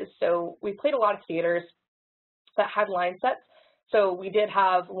images. So we played a lot of theaters that had line sets. So we did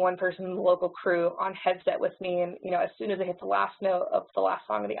have one person in the local crew on headset with me, and as soon as I hit the last note of the last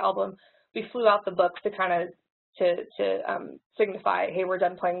song of the album, we flew out the books to kind of signify, hey, we're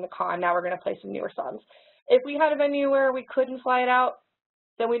done playing the con, now we're going to play some newer songs. If we had a venue where we couldn't fly it out,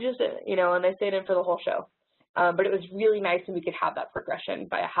 then we just didn't, and they stayed in for the whole show. But it was really nice, and we could have that progression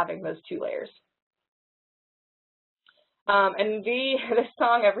by having those 2 layers. And this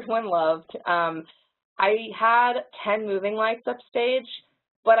song everyone loved. I had 10 moving lights upstage,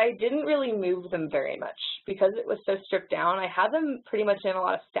 but I didn't really move them very much because it was so stripped down. I had them pretty much in a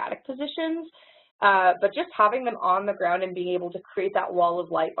lot of static positions, but just having them on the ground and being able to create that wall of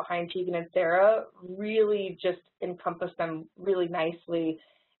light behind Tegan and Sarah really just encompassed them really nicely.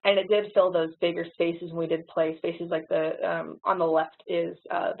 And it did fill those bigger spaces when we did play spaces like on the left is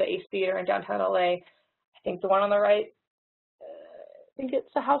the Ace Theater in downtown LA. I think the one on the right, I think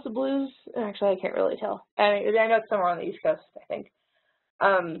it's the House of Blues. Actually, I can't really tell. I know it's somewhere on the East Coast, I think.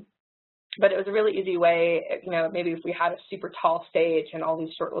 But it was a really easy way, maybe if we had a super tall stage and all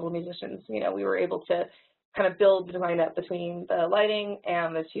these short little musicians, we were able to kind of build the design up between the lighting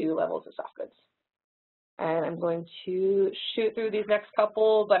and the 2 levels of soft goods. And I'm going to shoot through these next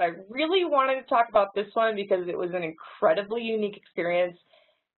couple, but I really wanted to talk about this one because it was an incredibly unique experience,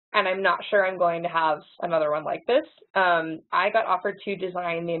 and I'm not sure I'm going to have another one like this. I got offered to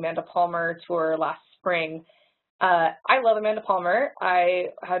design the Amanda Palmer tour last spring. I love Amanda Palmer. I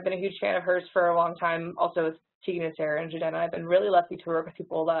have been a huge fan of hers for a long time, also with Tegan and Sarah and Jadena. I've been really lucky to work with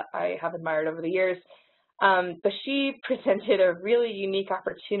people that I have admired over the years. But she presented a really unique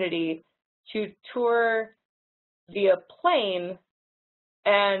opportunity to tour via plane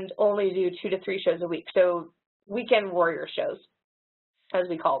and only do 2 to 3 shows a week, so weekend warrior shows, as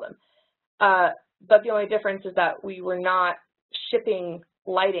we call them. But the only difference is that we were not shipping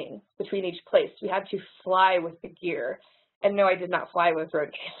lighting between each place. We had to fly with the gear. And no, I did not fly with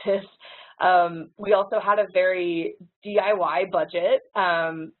road cases. We also had a very DIY budget.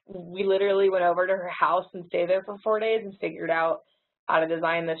 We literally went over to her house and stayed there for 4 days and figured out how to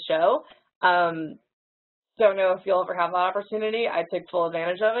design this show. Don't know if you'll ever have that opportunity. I took full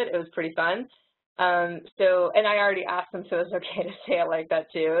advantage of it. It was pretty fun. And I already asked them, so it was okay to say it like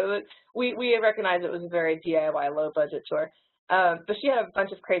that too. We recognized it was a very DIY, low budget tour. But she had a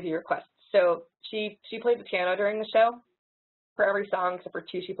bunch of crazy requests. So she played the piano during the show. For every song, except for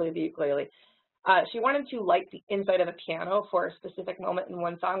 2, she played the ukulele. She wanted to light the inside of a piano for a specific moment in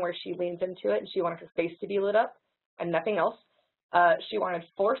one song where she leans into it, and she wanted her face to be lit up and nothing else. She wanted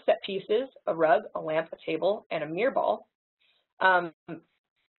 4 set pieces, a rug, a lamp, a table, and a mirror ball.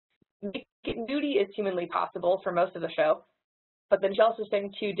 Make it nudie as humanly possible for most of the show, but then she also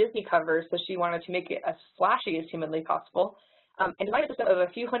sang 2 Disney covers, so she wanted to make it as flashy as humanly possible. And designed a system of a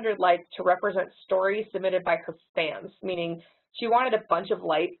few hundred lights to represent stories submitted by her fans, meaning she wanted a bunch of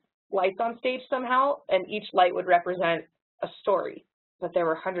lights on stage somehow, and each light would represent a story, but there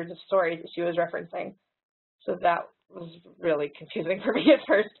were hundreds of stories that she was referencing. So that was really confusing for me at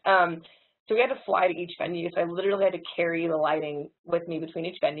first. So we had to fly to each venue, so I literally had to carry the lighting with me between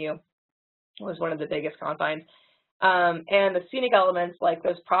each venue. It was one of the biggest confines. And the scenic elements, like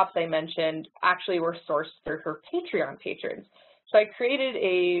those props I mentioned, actually were sourced through her Patreon patrons. So I created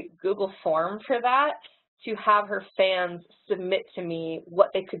a Google form for that to have her fans submit to me what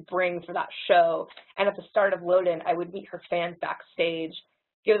they could bring for that show. And at the start of Load-In, I would meet her fans backstage,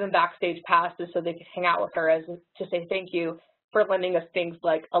 give them backstage passes so they could hang out with her as to say thank you for lending us things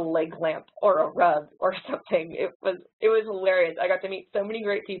like a leg lamp or a rug or something. It was hilarious. I got to meet so many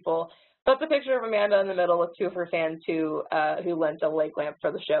great people. That's a picture of Amanda in the middle with 2 of her fans who lent a leg lamp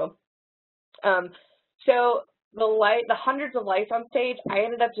for the show. So the hundreds of lights on stage, I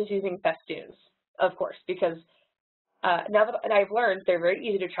ended up just using festoons, of course, because now that I've learned they're very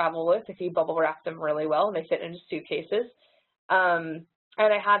easy to travel with if you bubble wrap them really well and they fit into suitcases.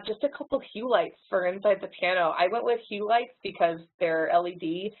 And I had just a couple hue lights for inside the piano. I went with hue lights because they're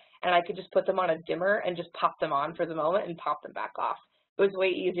LED and I could just put them on a dimmer and just pop them on for the moment and pop them back off. It was way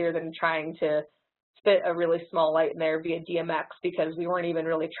easier than trying to fit a really small light in there via DMX because we weren't even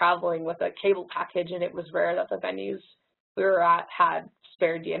really traveling with a cable package, and it was rare that the venues we were at had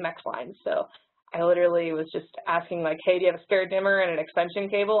spare DMX lines. So I literally was just asking like, hey, do you have a spare dimmer and an extension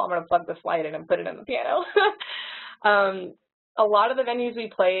cable? I'm going to plug this light in and put it in the piano. A lot of the venues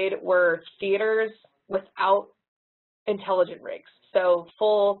we played were theaters without intelligent rigs, so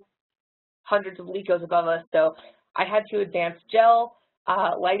full hundreds of Lecos above us. So I had to advance gel,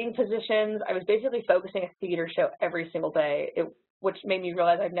 lighting positions. I was basically focusing a theater show every single day, which made me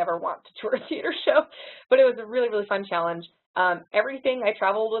realize I'd never want to tour a theater show, but it was a really, really fun challenge. Everything I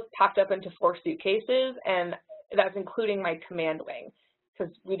traveled with packed up into 4 suitcases, and that's including my command wing,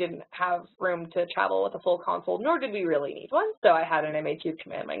 because we didn't have room to travel with a full console, nor did we really need one. So I had an MA2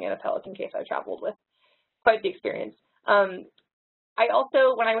 command wing and a Pelican case I traveled with. Quite the experience. I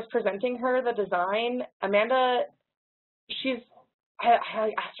also, when I was presenting her the design, Amanda, I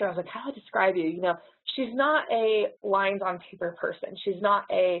asked her, I was like, how do I describe you? You know, she's not a lines on paper person.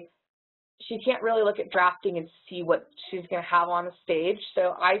 She can't really look at drafting and see what she's going to have on the stage.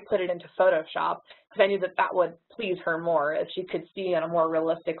 So I put it into Photoshop because I knew that that would please her more if she could see on a more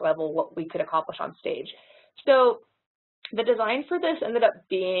realistic level what we could accomplish on stage. So the design for this ended up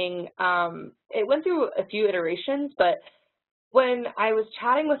being, it went through a few iterations, but when I was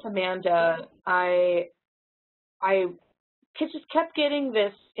chatting with Amanda, I just kept getting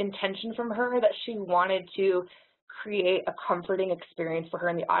this intention from her that she wanted to create a comforting experience for her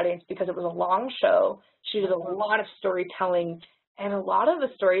in the audience because it was a long show. She did a lot of storytelling, and a lot of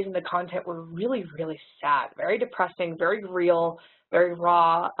the stories and the content were really, really sad, very depressing, very real, very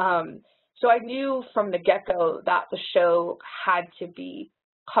raw. So I knew from the get-go that the show had to be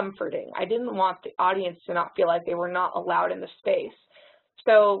comforting. I didn't want the audience to not feel like they were not allowed in the space.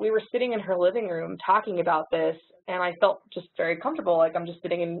 So we were sitting in her living room talking about this, and I felt just very comfortable, like I'm just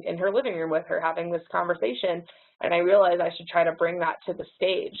sitting in her living room with her having this conversation, and I realized I should try to bring that to the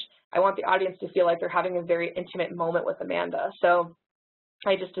stage. I want the audience to feel like they're having a very intimate moment with Amanda. So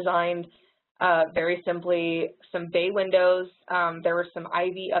I just designed very simply some bay windows. There was some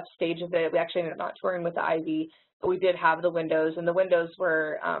ivy upstage of it. We actually ended up not touring with the ivy, but we did have the windows, and the windows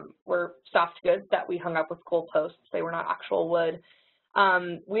were soft goods that we hung up with coal posts. They were not actual wood.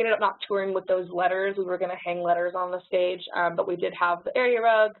 We ended up not touring with those letters. We were going to hang letters on the stage, but we did have the area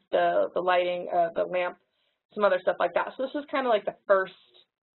rug, the lighting, the lamp, some other stuff like that. So this was kind of like the first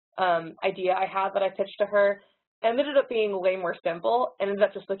idea I had that I pitched to her, and it ended up being way more simple and ended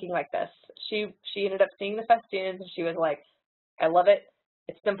up just looking like this. She ended up seeing the festoons, and she was like, I love it.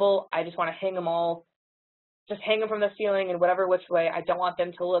 It's simple. I just want to hang them all. Just hang them from the ceiling in whatever which way. I don't want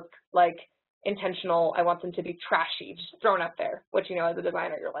them to look like intentional. I want them to be trashy, just thrown up there, which, you know, as a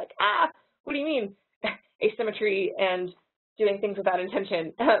designer, you're like, what do you mean? Asymmetry and doing things without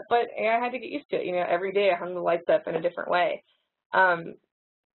intention. But I had to get used to it. You know, every day I hung the lights up in a different way.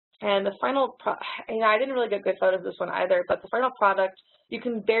 And the final, I didn't really get good photos of this one either, but the final product, you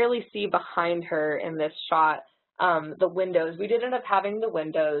can barely see behind her in this shot, the windows. We did end up having the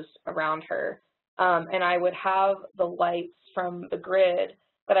windows around her, and I would have the lights from the grid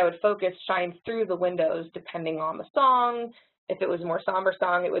that I would focus shine through the windows depending on the song. If it was a more somber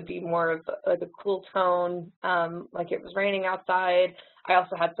song, it would be more of like a cool tone, like it was raining outside. I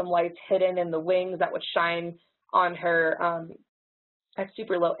also had some lights hidden in the wings that would shine on her at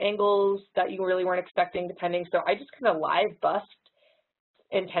super low angles that you really weren't expecting depending. So I just kind of live busked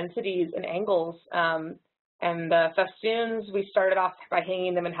intensities and angles. And the festoons, we started off by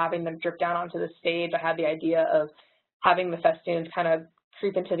hanging them and having them drip down onto the stage. I had the idea of having the festoons kind of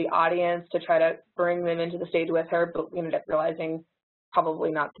creep into the audience to try to bring them into the stage with her, but we ended up realizing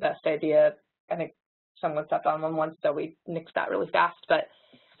probably not the best idea. I think someone stepped on one once, so we nixed that really fast. But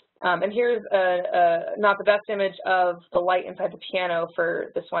and here's not the best image of the light inside the piano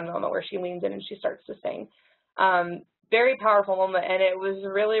for this one moment where she leans in and she starts to sing. Very powerful moment, and it was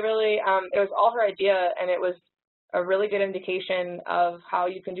really, really, it was all her idea, and it was a really good indication of how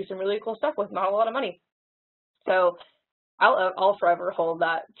you can do some really cool stuff with not a lot of money. So I'll forever hold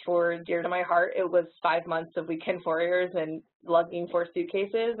that tour dear to my heart. It was 5 months of weekend warriors and lugging 4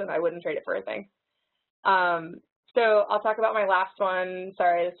 suitcases, and I wouldn't trade it for anything. So I'll talk about my last one.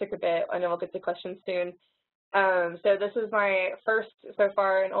 Sorry, this took a bit, and then we'll get to questions soon. So this is my first, so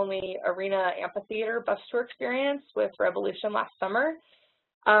far, and only arena amphitheater bus tour experience with Revolution last summer.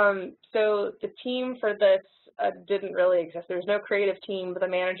 So the team for this didn't really exist. There was no creative team, but the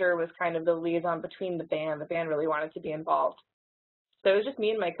manager was kind of the liaison between the band. The band really wanted to be involved. So it was just me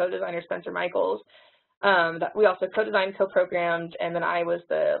and my co-designer, Spencer Michaels. That we also co-designed, co-programmed, and then I was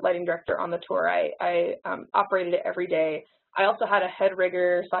the lighting director on the tour. I operated it every day. I also had a head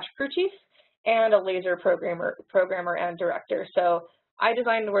rigger / crew chief and a laser programmer and director. So I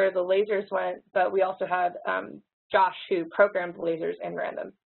designed where the lasers went, but we also had Josh, who programmed the lasers and ran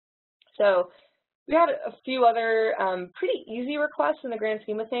them. So we had a few other pretty easy requests in the grand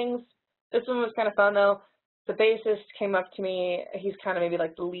scheme of things. This one was kind of fun, though. The bassist came up to me. He's kind of maybe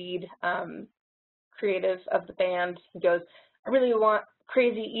like the lead creative of the band. He goes, I really want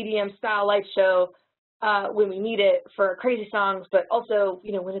crazy EDM style light show when we need it for crazy songs, but also,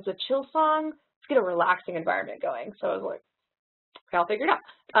 you know, when it's a chill song, let's get a relaxing environment going. So I was like, okay, I'll figure it out.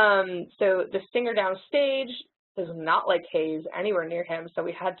 So the singer downstage does not like haze anywhere near him, so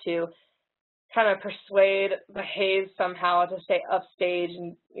we had to kind of persuade the haze somehow to stay upstage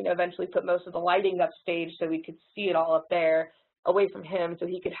and, you know, eventually put most of the lighting upstage so we could see it all up there away from him so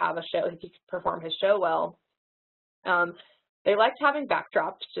he could have a show, he could perform his show well. They liked having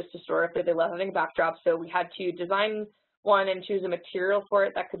backdrops, just historically, they love having backdrops, so we had to design one and choose a material for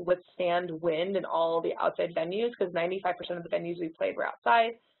it that could withstand wind in all the outside venues, because 95% of the venues we played were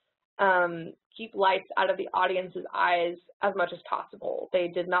outside. Keep lights out of the audience's eyes as much as possible. They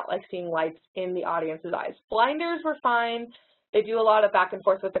did not like seeing lights in the audience's eyes. Blinders were fine. They do a lot of back and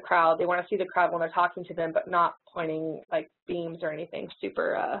forth with the crowd. They want to see the crowd when they're talking to them, but not pointing like beams or anything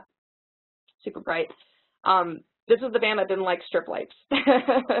super, super bright. This was the band that didn't like strip lights.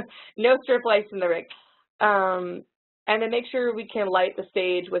 No strip lights in the rig. And then make sure we can light the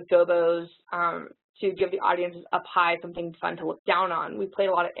stage with gobos to give the audiences up high something fun to look down on. We played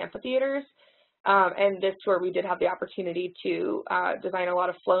a lot of amphitheaters, and this tour we did have the opportunity to design a lot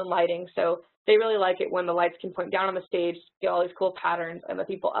of flown lighting. So they really like it when the lights can point down on the stage, get all these cool patterns, and the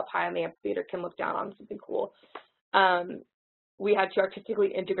people up high on the amphitheater can look down on something cool. We had to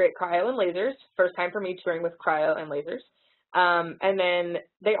artistically integrate cryo and lasers. First time for me touring with cryo and lasers. And then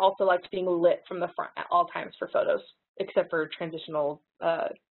they also liked being lit from the front at all times for photos, except for transitions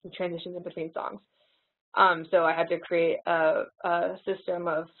in between songs. So I had to create a system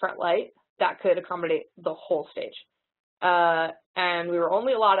of front light that could accommodate the whole stage. And we were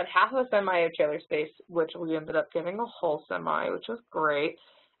only allotted half of a semi of trailer space, which we ended up giving a whole semi, which was great.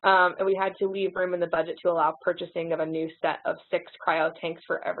 And we had to leave room in the budget to allow purchasing of a new set of 6 cryo tanks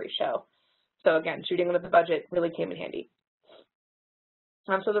for every show. So again, shooting with the budget really came in handy.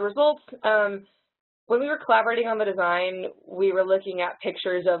 So the results, when we were collaborating on the design, we were looking at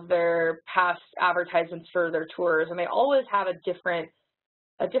pictures of their past advertisements for their tours, and they always have a different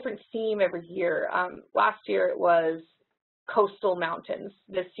theme every year. Last year it was coastal mountains.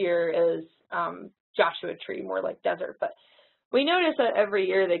 This year is Joshua Tree, more like desert. But we noticed that every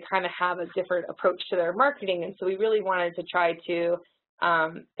year they kind of have a different approach to their marketing, and so we really wanted to try to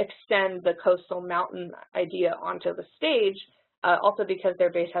extend the coastal mountain idea onto the stage, also because they're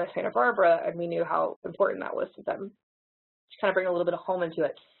based out of Santa Barbara, and we knew how important that was to them, to kind of bring a little bit of home into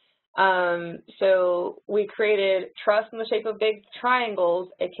it. So we created truss in the shape of big triangles,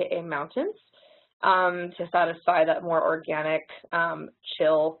 aka mountains, to satisfy that more organic,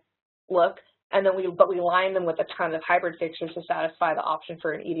 chill look. And then we lined them with a ton of hybrid fixtures to satisfy the option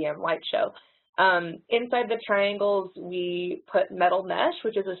for an EDM light show. Inside the triangles, we put metal mesh,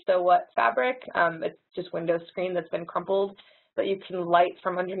 which is a so what fabric. It's just window screen that's been crumpled, but you can light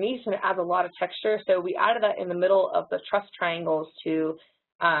from underneath, and it adds a lot of texture. So we added that in the middle of the truss triangles to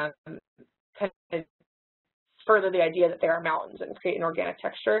kind of further the idea that they are mountains and create an organic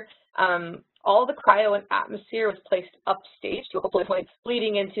texture. All the cryo and atmosphere was placed upstage, to hopefully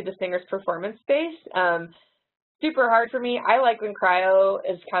leading into the singer's performance space. Super hard for me. I like when cryo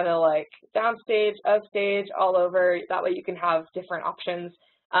is kind of like downstage, upstage, all over. That way you can have different options.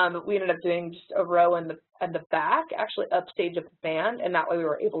 But we ended up doing just a row in the back, actually upstage of the band, and that way we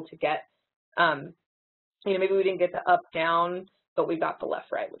were able to get, you know, maybe we didn't get the up, down, but we got the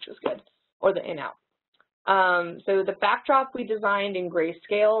left, right, which was good, or the in, out. So the backdrop we designed in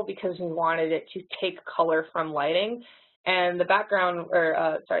grayscale because we wanted it to take color from lighting, and the background,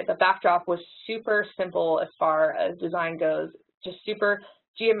 or the backdrop was super simple as far as design goes, just super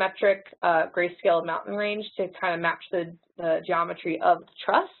geometric grayscale mountain range to kind of match the geometry of the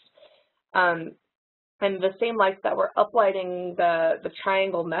truss. And the same lights that were uplighting the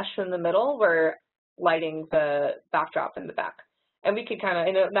triangle mesh in the middle were lighting the backdrop in the back. And we could kind of,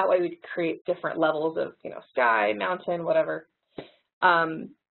 you know, that way we could create different levels of, you know, sky, mountain, whatever. And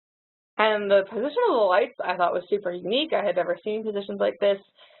the position of the lights I thought was super unique. I had never seen positions like this.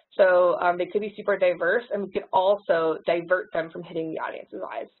 So they could be super diverse, and we could also divert them from hitting the audience's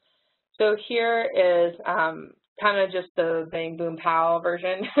eyes. So here is kind of just the bang, boom, pow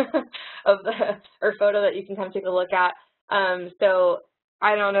version of the photo that you can kind of take a look at. So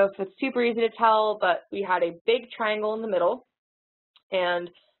I don't know if it's super easy to tell, but we had a big triangle in the middle and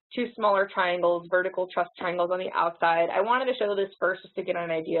 2 smaller triangles, vertical truss triangles on the outside. I wanted to show this first just to get an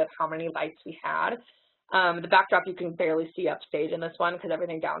idea of how many lights we had. The backdrop you can barely see upstage in this one because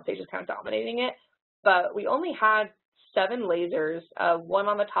everything downstage is kind of dominating it. But we only had 7 lasers, 1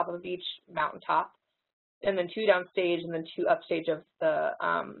 on the top of each mountaintop, and then 2 downstage, and then 2 upstage of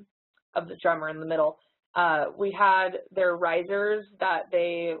the drummer in the middle. We had their risers that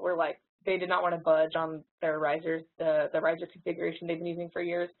they were like, they did not want to budge on their risers, the riser configuration they've been using for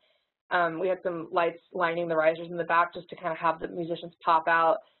years. We had some lights lining the risers in the back just to kind of have the musicians pop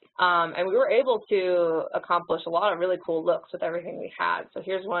out. And we were able to accomplish a lot of really cool looks with everything we had. So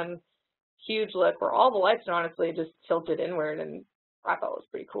here's one huge look where all the lights are honestly just tilted inward, and I thought it was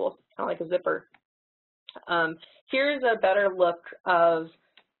pretty cool, kind of like a zipper. Here's a better look of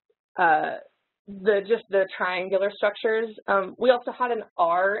just the triangular structures. We also had an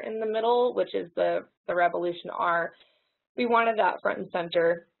R in the middle, which is the Revolution R. We wanted that front and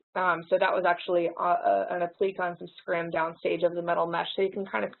center. So that was actually an applique on some scrim downstage of the metal mesh. So you can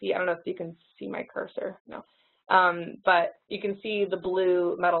kind of see, I don't know if you can see my cursor, no. But you can see the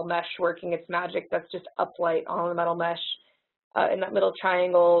blue metal mesh working its magic. That's just uplight on the metal mesh in that middle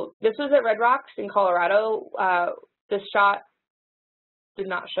triangle. This was at Red Rocks in Colorado. This shot did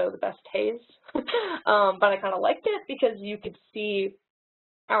not show the best haze, but I kind of liked it because you could see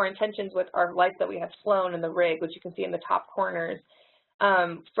our intentions with our lights that we had flown in the rig, which you can see in the top corners.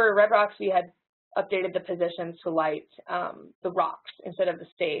 For Red Rocks, we had updated the positions to light the rocks instead of the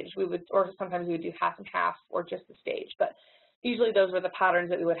stage. We would, or sometimes we would do half and half or just the stage, but usually those were the patterns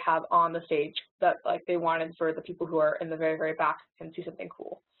that we would have on the stage that like they wanted for the people who are in the very, very back and see something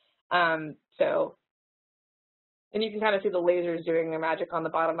cool. And you can kind of see the lasers doing their magic on the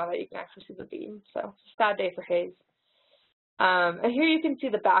bottom of it. You can actually see the beam. So it's a sad day for haze. And here you can see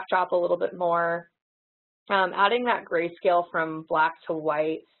the backdrop a little bit more. Adding that grayscale from black to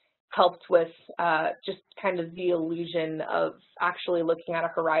white helped with just kind of the illusion of actually looking at a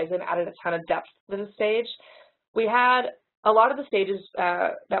horizon, added a ton of depth to the stage. We had a lot of the stages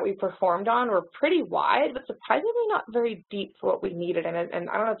that we performed on were pretty wide, but surprisingly not very deep for what we needed. And I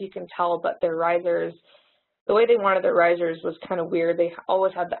don't know if you can tell, but their risers, the way they wanted their risers was kind of weird. They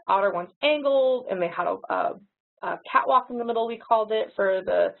always had the outer ones angled, and they had a catwalk in the middle, we called it, for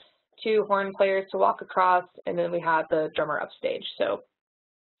the two horn players to walk across, and then we had the drummer upstage. So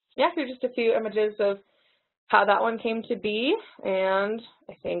yeah, here's just a few images of how that one came to be, and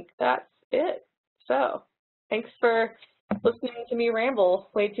I think that's it. So thanks for listening to me ramble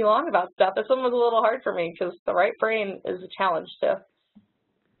way too long about stuff. This one was a little hard for me because the right brain is a challenge. So.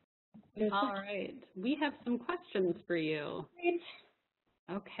 All right, we have some questions for you. Great.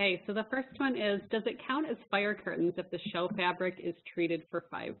 Okay, so the first one is, does it count as fire curtains if the show fabric is treated for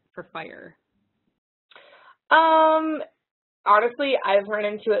fire? Honestly, I've run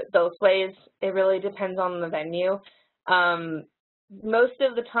into it both ways. It really depends on the venue. Most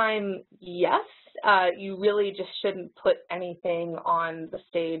of the time, yes. You really just shouldn't put anything on the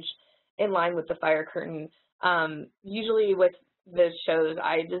stage in line with the fire curtain. Usually with the shows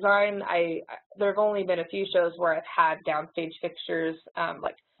I design, there have only been a few shows where I've had downstage fixtures,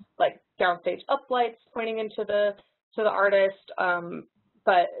 like downstage uplights pointing into the artist,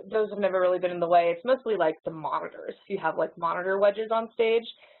 but those have never really been in the way. It's mostly like the monitors. If you have like monitor wedges on stage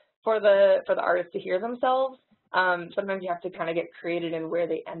for the artist to hear themselves, sometimes you have to kind of get creative in where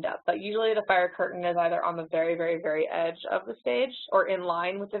they end up. But usually the fire curtain is either on the very, very, very edge of the stage or in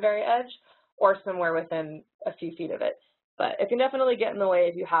line with the very edge or somewhere within a few feet of it. But it can definitely get in the way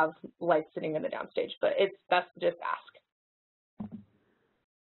if you have lights sitting in the downstage, but it's best to just ask.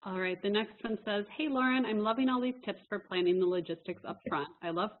 All right, the next one says, hey, Lauren, I'm loving all these tips for planning the logistics up front. I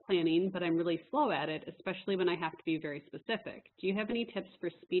love planning, but I'm really slow at it, especially when I have to be very specific. Do you have any tips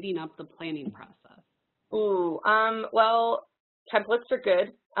for speeding up the planning process? Ooh, well, templates are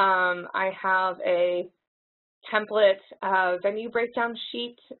good. I have a template venue breakdown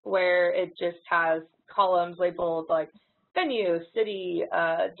sheet where it just has columns labeled like venue, city,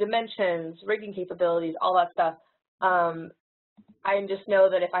 dimensions, rigging capabilities, all that stuff. I just know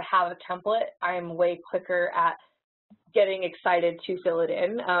that if I have a template, I am way quicker at getting excited to fill it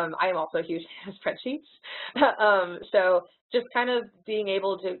in. I am also a huge fan of spreadsheets. So just kind of being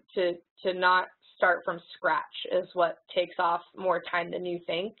able to not start from scratch is what takes off more time than you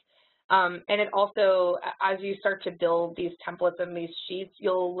think. And it also, as you start to build these templates and these sheets,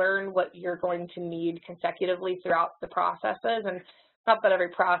 you'll learn what you're going to need consecutively throughout the processes. And not that every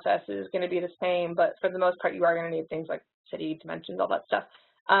process is going to be the same, but for the most part, you are going to need things like city, dimensions, all that stuff.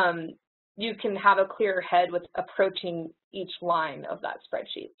 You can have a clearer head with approaching each line of that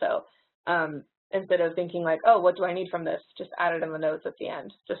spreadsheet. So instead of thinking like, oh, what do I need from this? Just add it in the notes at the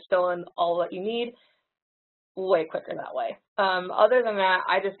end. Just fill in all that you need. Way quicker that way. Other than that,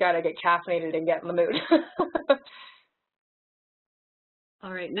 I just got to get caffeinated and get in the mood.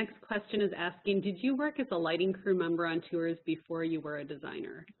 All right, next question is asking, did you work as a lighting crew member on tours before you were a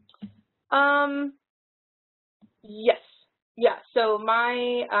designer? Yes. Yeah, so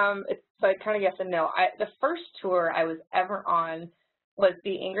my, it's like kind of yes and no. The first tour I was ever on was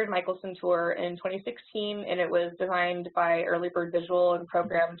the Ingrid Michaelson tour in 2016, and it was designed by Early Bird Visual and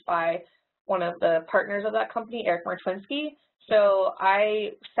programmed by one of the partners of that company, Eric Martwinski. So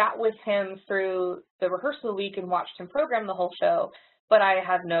I sat with him through the rehearsal week and watched him program the whole show. but I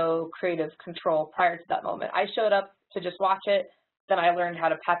had no creative control prior to that moment. I showed up to just watch it, then I learned how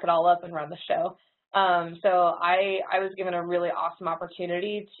to pack it all up and run the show. So I was given a really awesome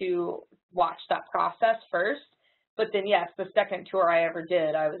opportunity to watch that process first. But then, yes, the second tour I ever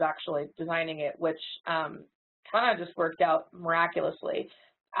did, I was actually designing it, which kind of just worked out miraculously.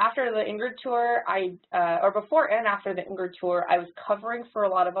 After the Ingrid tour, or before and after the Ingrid tour, I was covering for a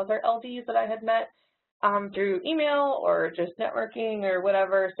lot of other LDs that I had met through email or just networking or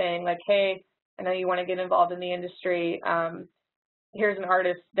whatever, saying like, hey, I know you want to get involved in the industry. Here's an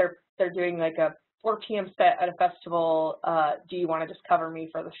artist, they're doing like a 4 p.m. set at a festival. Do you want to just cover me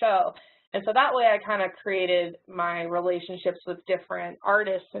for the show? And so that way I kind of created my relationships with different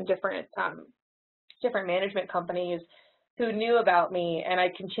artists and different management companies who knew about me, and I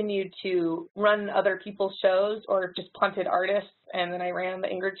continued to run other people's shows or just punted artists, and then I ran the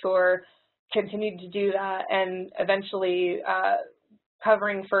Ingrid tour, continued to do that, and eventually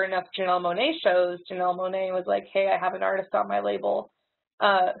covering for enough Janelle Monáe shows, Janelle Monáe was like, hey, I have an artist on my label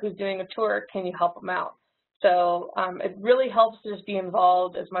who's doing a tour, can you help them out? So it really helps to just be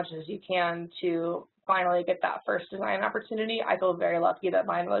involved as much as you can to finally get that first design opportunity. I feel very lucky that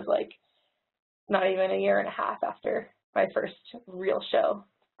mine was like not even a year and a half after my first real show.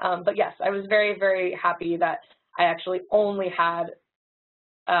 But yes, I was very, very happy that I actually only had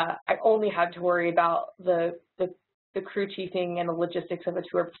to worry about the crew chiefing and the logistics of a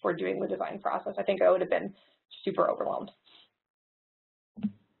tour before doing the design process. I think I would have been super overwhelmed.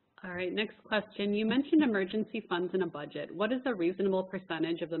 All right, next question. You mentioned emergency funds in a budget. What is a reasonable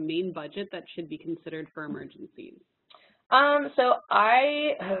percentage of the main budget that should be considered for emergencies? So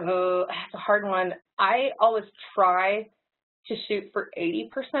it's a hard one. I always try to shoot for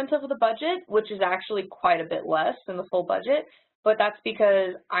 80% of the budget, which is actually quite a bit less than the full budget, but that's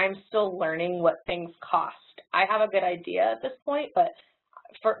because I'm still learning what things cost. I have a good idea at this point, but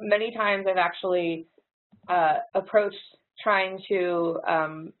for many times I've actually approached trying to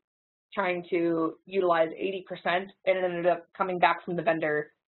utilize 80%, and it ended up coming back from the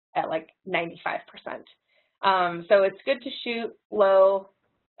vendor at like 95%. So it's good to shoot low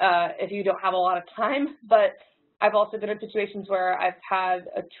if you don't have a lot of time, but I've also been in situations where I've had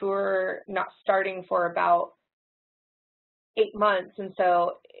a tour not starting for about 8 months, and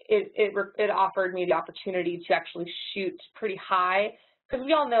so it offered me the opportunity to actually shoot pretty high, because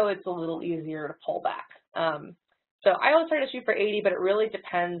we all know it's a little easier to pull back. So I always try to shoot for 80, but it really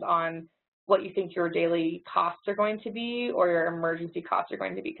depends on what you think your daily costs are going to be or your emergency costs are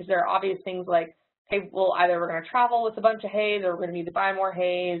going to be, because there are obvious things like, hey, well, either we're going to travel with a bunch of haze, or we're going to need to buy more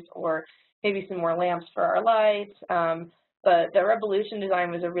haze, or maybe some more lamps for our lights. But the Revolution design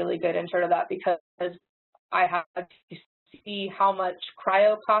was a really good intro to that, because I had to see how much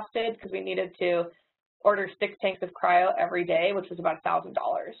cryo costed, because we needed to order 6 tanks of cryo every day, which was about $1,000.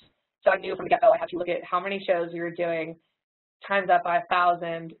 So I knew from the get-go I had to look at how many shows we were doing, times that by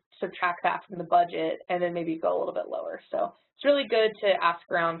 1,000, subtract that from the budget, and then maybe go a little bit lower. So it's really good to ask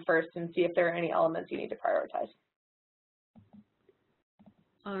around first and see if there are any elements you need to prioritize.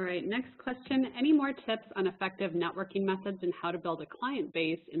 All right, next question. Any more tips on effective networking methods and how to build a client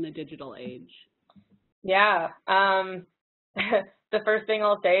base in the digital age? Yeah, the first thing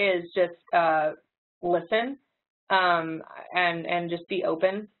I'll say is just listen and just be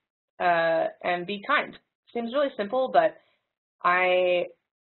open and be kind. Seems really simple, but I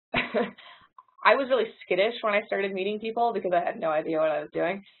was really skittish when I started meeting people because I had no idea what I was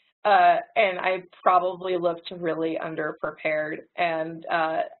doing. And I probably looked really underprepared, and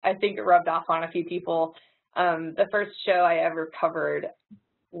I think it rubbed off on a few people. The first show I ever covered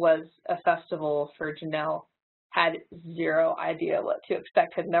was a festival for Janelle. Had zero idea what to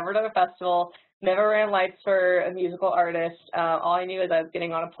expect, had never done a festival, never ran lights for a musical artist. All I knew is I was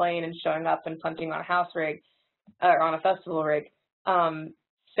getting on a plane and showing up and punting on a house rig, or on a festival rig.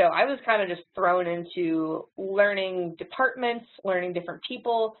 So I was kind of just thrown into learning departments, learning different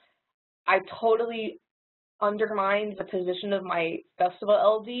people. I totally undermined the position of my festival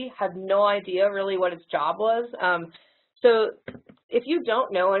LD, had no idea really what its job was. So if you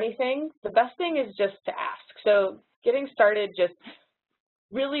don't know anything, the best thing is just to ask. So getting started, just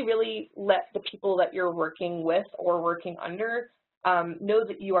really, really let the people that you're working with or working under know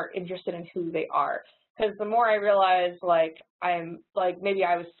that you are interested in who they are. Because the more I realized, maybe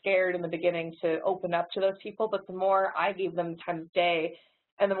I was scared in the beginning to open up to those people, but the more I gave them time of day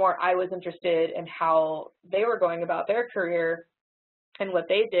and the more I was interested in how they were going about their career and what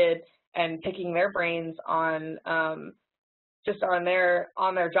they did and picking their brains on just on their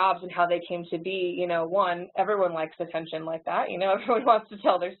jobs and how they came to be, one, everyone likes attention like that, everyone wants to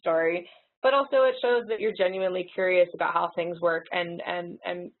tell their story. but also it shows that you're genuinely curious about how things work, and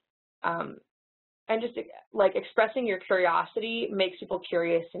just like expressing your curiosity makes people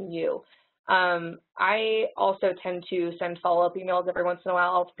curious in you. I also tend to send follow-up emails every once in a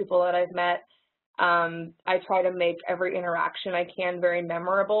while to people that I've met. I try to make every interaction I can very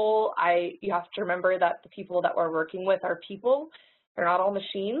memorable. You have to remember that the people that we're working with are people. They're not all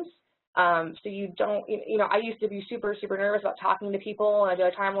machines. So you don't, I used to be super, super nervous about talking to people, and I'd be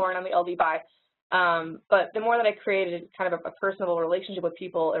like, "Hi, I'm Lauren, I'm the LD, bye." But the more that I created kind of a personable relationship with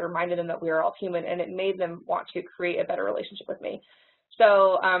people, it reminded them that we are all human, and it made them want to create a better relationship with me.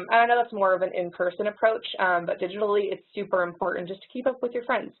 So I know that's more of an in-person approach, but digitally it's super important just to keep up with your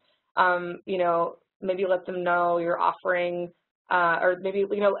friends. Maybe let them know you're offering, or maybe,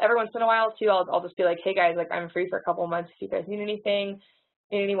 every once in a while too, I'll just be like, "Hey guys, like I'm free for a couple of months if you guys need anything,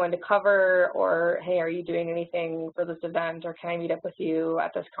 need anyone to cover, or hey, are you doing anything for this event, or can I meet up with you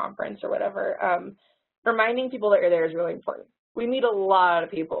at this conference," or whatever. Reminding people that you're there is really important. We meet a lot of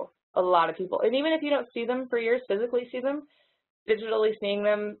people, and even if you don't see them for years, physically see them, digitally seeing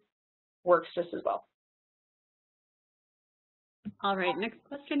them works just as well. All right, next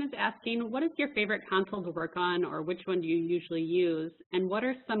question is asking, what is your favorite console to work on, or which one do you usually use? And what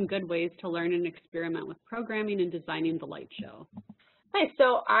are some good ways to learn and experiment with programming and designing the light show? Nice,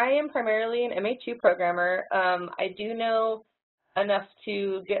 so I am primarily an MA2 programmer. I do know enough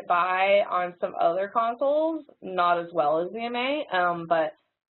to get by on some other consoles, not as well as the MA, but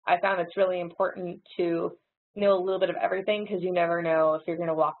I found it's really important to know a little bit of everything, because you never know if you're going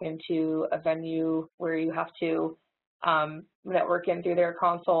to walk into a venue where you have to network in through their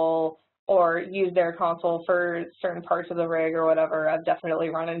console or use their console for certain parts of the rig or whatever. I've definitely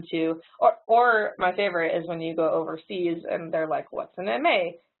run into, or my favorite is when you go overseas and they're like, "What's an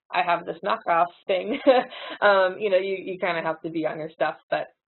MA? I have this knockoff thing." You kind of have to be on your stuff. But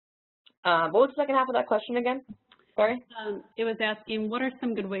what was the second half of that question again? Sorry? It was asking, what are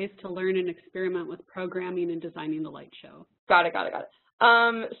some good ways to learn and experiment with programming and designing the light show? Got it.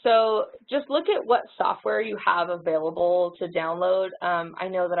 So just look at what software you have available to download. I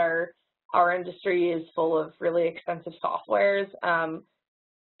know that our industry is full of really expensive softwares.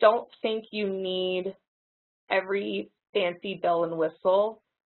 Don't think you need every fancy bell and whistle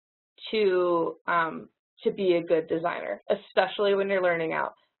to be a good designer, especially when you're learning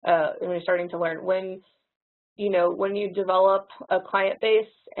out, when you're starting to learn. When you develop a client base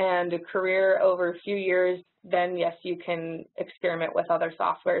and a career over a few years, then yes, you can experiment with other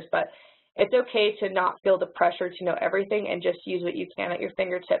softwares, but it's okay to not feel the pressure to know everything and just use what you can at your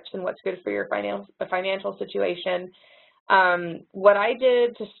fingertips and what's good for your financial situation. What I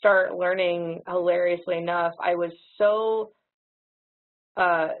did to start learning, hilariously enough, I was so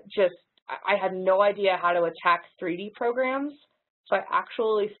I had no idea how to attack 3D programs, so I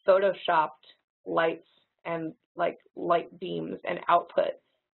actually photoshopped lights and like light beams and output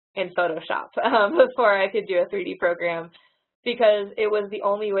in Photoshop before I could do a 3D program, because it was the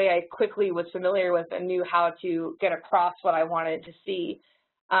only way I quickly was familiar with and knew how to get across what I wanted to see.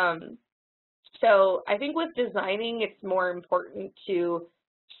 So I think with designing, it's more important to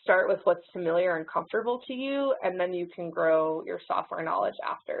start with what's familiar and comfortable to you, and then you can grow your software knowledge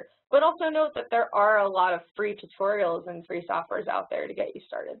after. But also note that there are a lot of free tutorials and free softwares out there to get you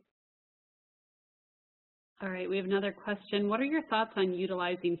started. All right, we have another question. What are your thoughts on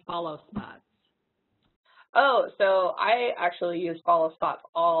utilizing follow spots? Oh, so I actually use follow spots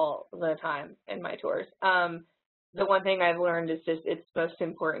all the time in my tours. The one thing I've learned is just it's most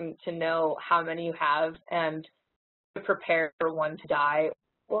important to know how many you have and to prepare for one to die,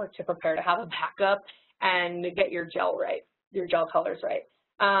 or to prepare to have a backup and get your gel right, your gel colors right.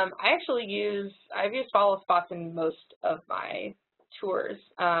 I've used follow spots in most of my tours.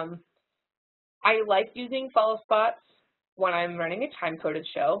 I like using follow spots when I'm running a time-coded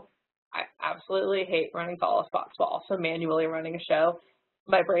show. I absolutely hate running follow spots while also manually running a show.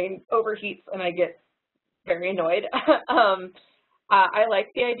 My brain overheats and I get very annoyed. I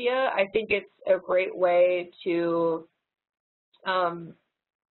like the idea. I think it's a great way to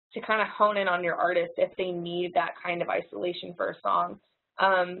kind of hone in on your artist if they need that kind of isolation for a song.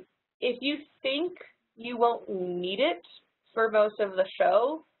 If you think you won't need it for most of the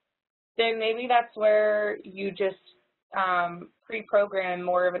show, then maybe that's where you just pre-program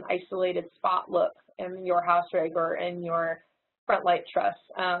more of an isolated spot look in your house rig or in your front light truss,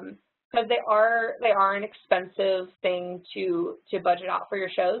 because they are an expensive thing to budget out for your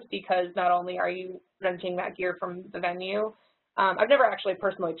shows, because not only are you renting that gear from the venue. I've never actually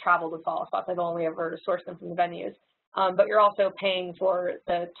personally traveled with follow spots. I've only ever sourced them from the venues, but you're also paying for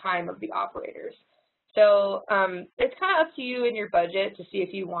the time of the operators. So it's kind of up to you and your budget to see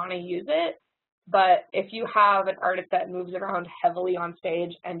if you want to use it. But if you have an artist that moves around heavily on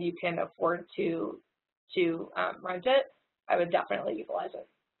stage and you can afford to rent it, I would definitely utilize it.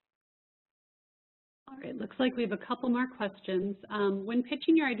 All right, looks like we have a couple more questions. When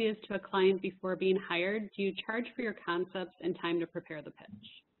pitching your ideas to a client before being hired, do you charge for your concepts and time to prepare the pitch?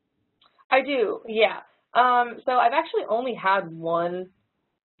 I do, yeah. So I've actually only had one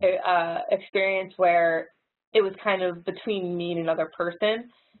experience where it was kind of between me and another person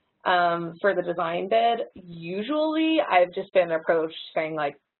for the design bid. Usually I've just been approached saying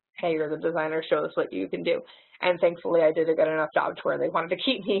like, hey, you're the designer, show us what you can do. And thankfully I did a good enough job to where they wanted to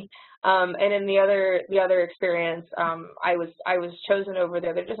keep me. And in the other experience, I was chosen over the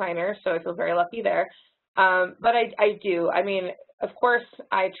other designer, so I feel very lucky there. But I do. I mean, of course,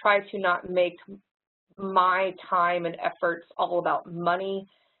 I try to not make my time and efforts all about money.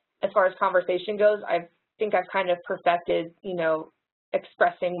 As far as conversation goes, I think I've kind of perfected, you know,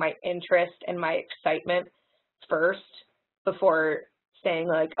 expressing my interest and my excitement first before saying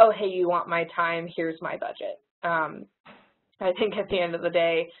like, oh, hey, you want my time, here's my budget. I think at the end of the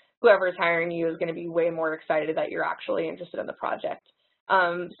day, whoever's hiring you is going to be way more excited that you're actually interested in the project.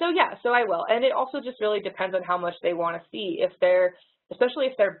 So yeah, so I will. And it also just really depends on how much they want to see. Especially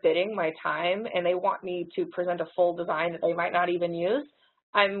if they're bidding my time and they want me to present a full design that they might not even use,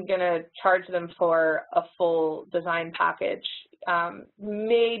 I'm going to charge them for a full design package,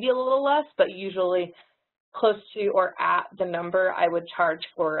 maybe a little less, but usually close to or at the number I would charge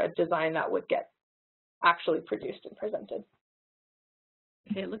for a design that would get actually produced and presented.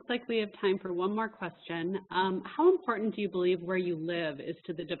 Okay, it looks like we have time for one more question. How important do you believe where you live is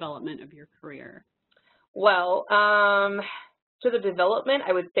to the development of your career? Well, to the development,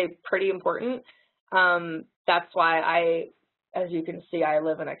 I would say pretty important. That's why as you can see, I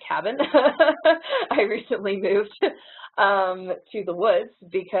live in a cabin. I recently moved to the woods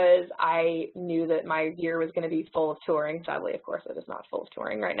because I knew that my year was going to be full of touring. Sadly, of course, it is not full of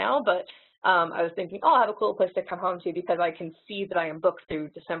touring right now, but I was thinking, oh, I'll have a cool place to come home to because I can see that I am booked through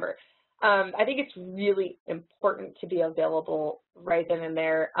December. I think it's really important to be available right then and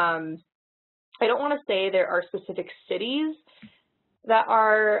there. I don't want to say there are specific cities that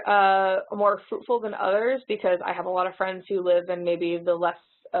are more fruitful than others because I have a lot of friends who live in maybe the less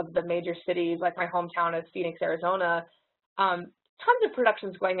of the major cities, like my hometown is Phoenix, Arizona. Tons of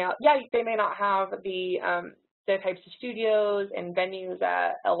productions going out. Yeah, they may not have the types of studios and venues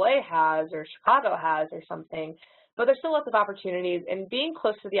that LA has or Chicago has or something, but there's still lots of opportunities, and being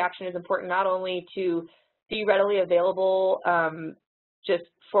close to the action is important not only to be readily available just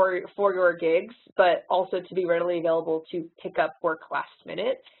for your gigs, but also to be readily available to pick up work last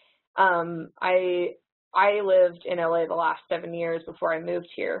minute. I lived in LA the last 7 years before I moved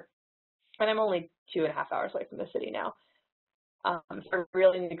here, and I'm only 2.5 hours away from the city now. If I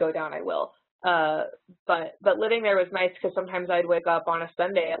really need to go down, I will. But living there was nice because sometimes I'd wake up on a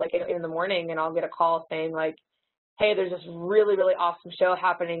Sunday at like 8 in the morning and I'll get a call saying like, hey, there's this really, really awesome show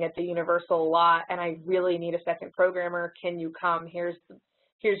happening at the Universal lot and I really need a second programmer. Can you come? Here's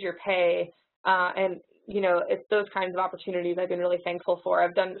your pay. And, you know, it's those kinds of opportunities I've been really thankful for.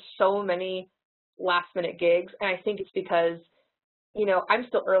 I've done so many last minute gigs, and I think it's because, you know, I'm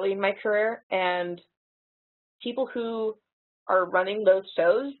still early in my career, and people who are running those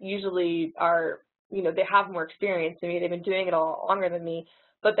shows usually are, you know, they have more experience than me. They've been doing it a lot longer than me.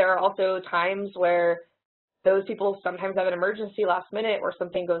 But there are also times where those people sometimes have an emergency last minute or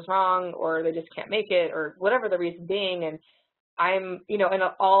something goes wrong or they just can't make it or whatever the reason being. And I'm, you know, and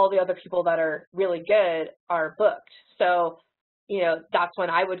all the other people that are really good are booked. So, you know, that's when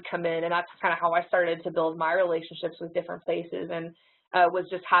I would come in, and that's kind of how I started to build my relationships with different places, and was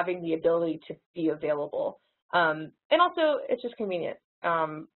just having the ability to be available. And also, it's just convenient.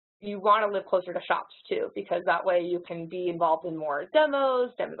 You want to live closer to shops too, because that way you can be involved in more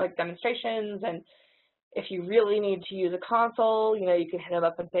demos, like demonstrations, and if you really need to use a console, you know, you can hit them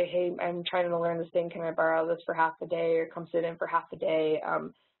up and say, hey, I'm trying to learn this thing, can I borrow this for half a day, or come sit in for half a day?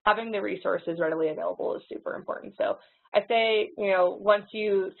 Having the resources readily available is super important. So I say, you know, once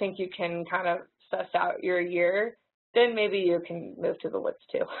you think you can kind of suss out your year, then maybe you can move to the woods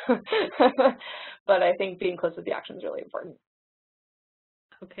too. But I think being close to the action is really important.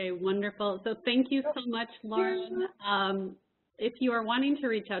 Okay, wonderful. So thank you so much, Lauren. If you are wanting to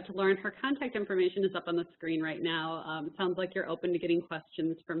reach out to Lauren, her contact information is up on the screen right now. It sounds like you're open to getting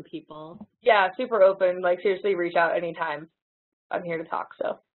questions from people. Yeah, super open. Like, seriously, reach out anytime. I'm here to talk, so.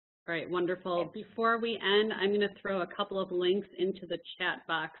 All right, wonderful. Before we end, I'm going to throw a couple of links into the chat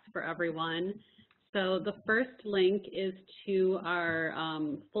box for everyone. So the first link is to our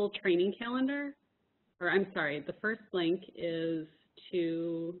full training calendar. or I'm sorry, the first link is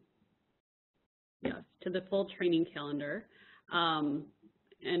to, yes, to the full training calendar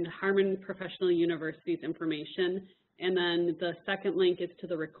and Harmon Professional University's information. And then the second link is to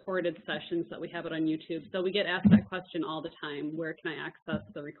the recorded sessions that we have it on YouTube. So we get asked that question all the time, where can I access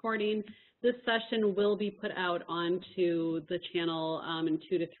the recording? This session will be put out onto the channel in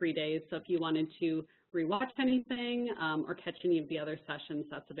 2 to 3 days. So if you wanted to rewatch anything or catch any of the other sessions,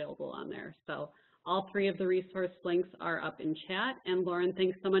 that's available on there. So all 3 of the resource links are up in chat. And Lauren,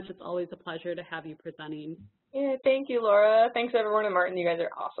 thanks so much. It's always a pleasure to have you presenting. Yeah, thank you, Laura. Thanks, everyone. And Martin, you guys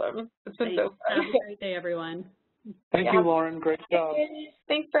are awesome. It's been so fun. Have a great day, everyone. Thank you, Lauren. Great job.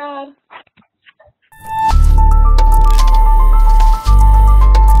 Thanks, Brad.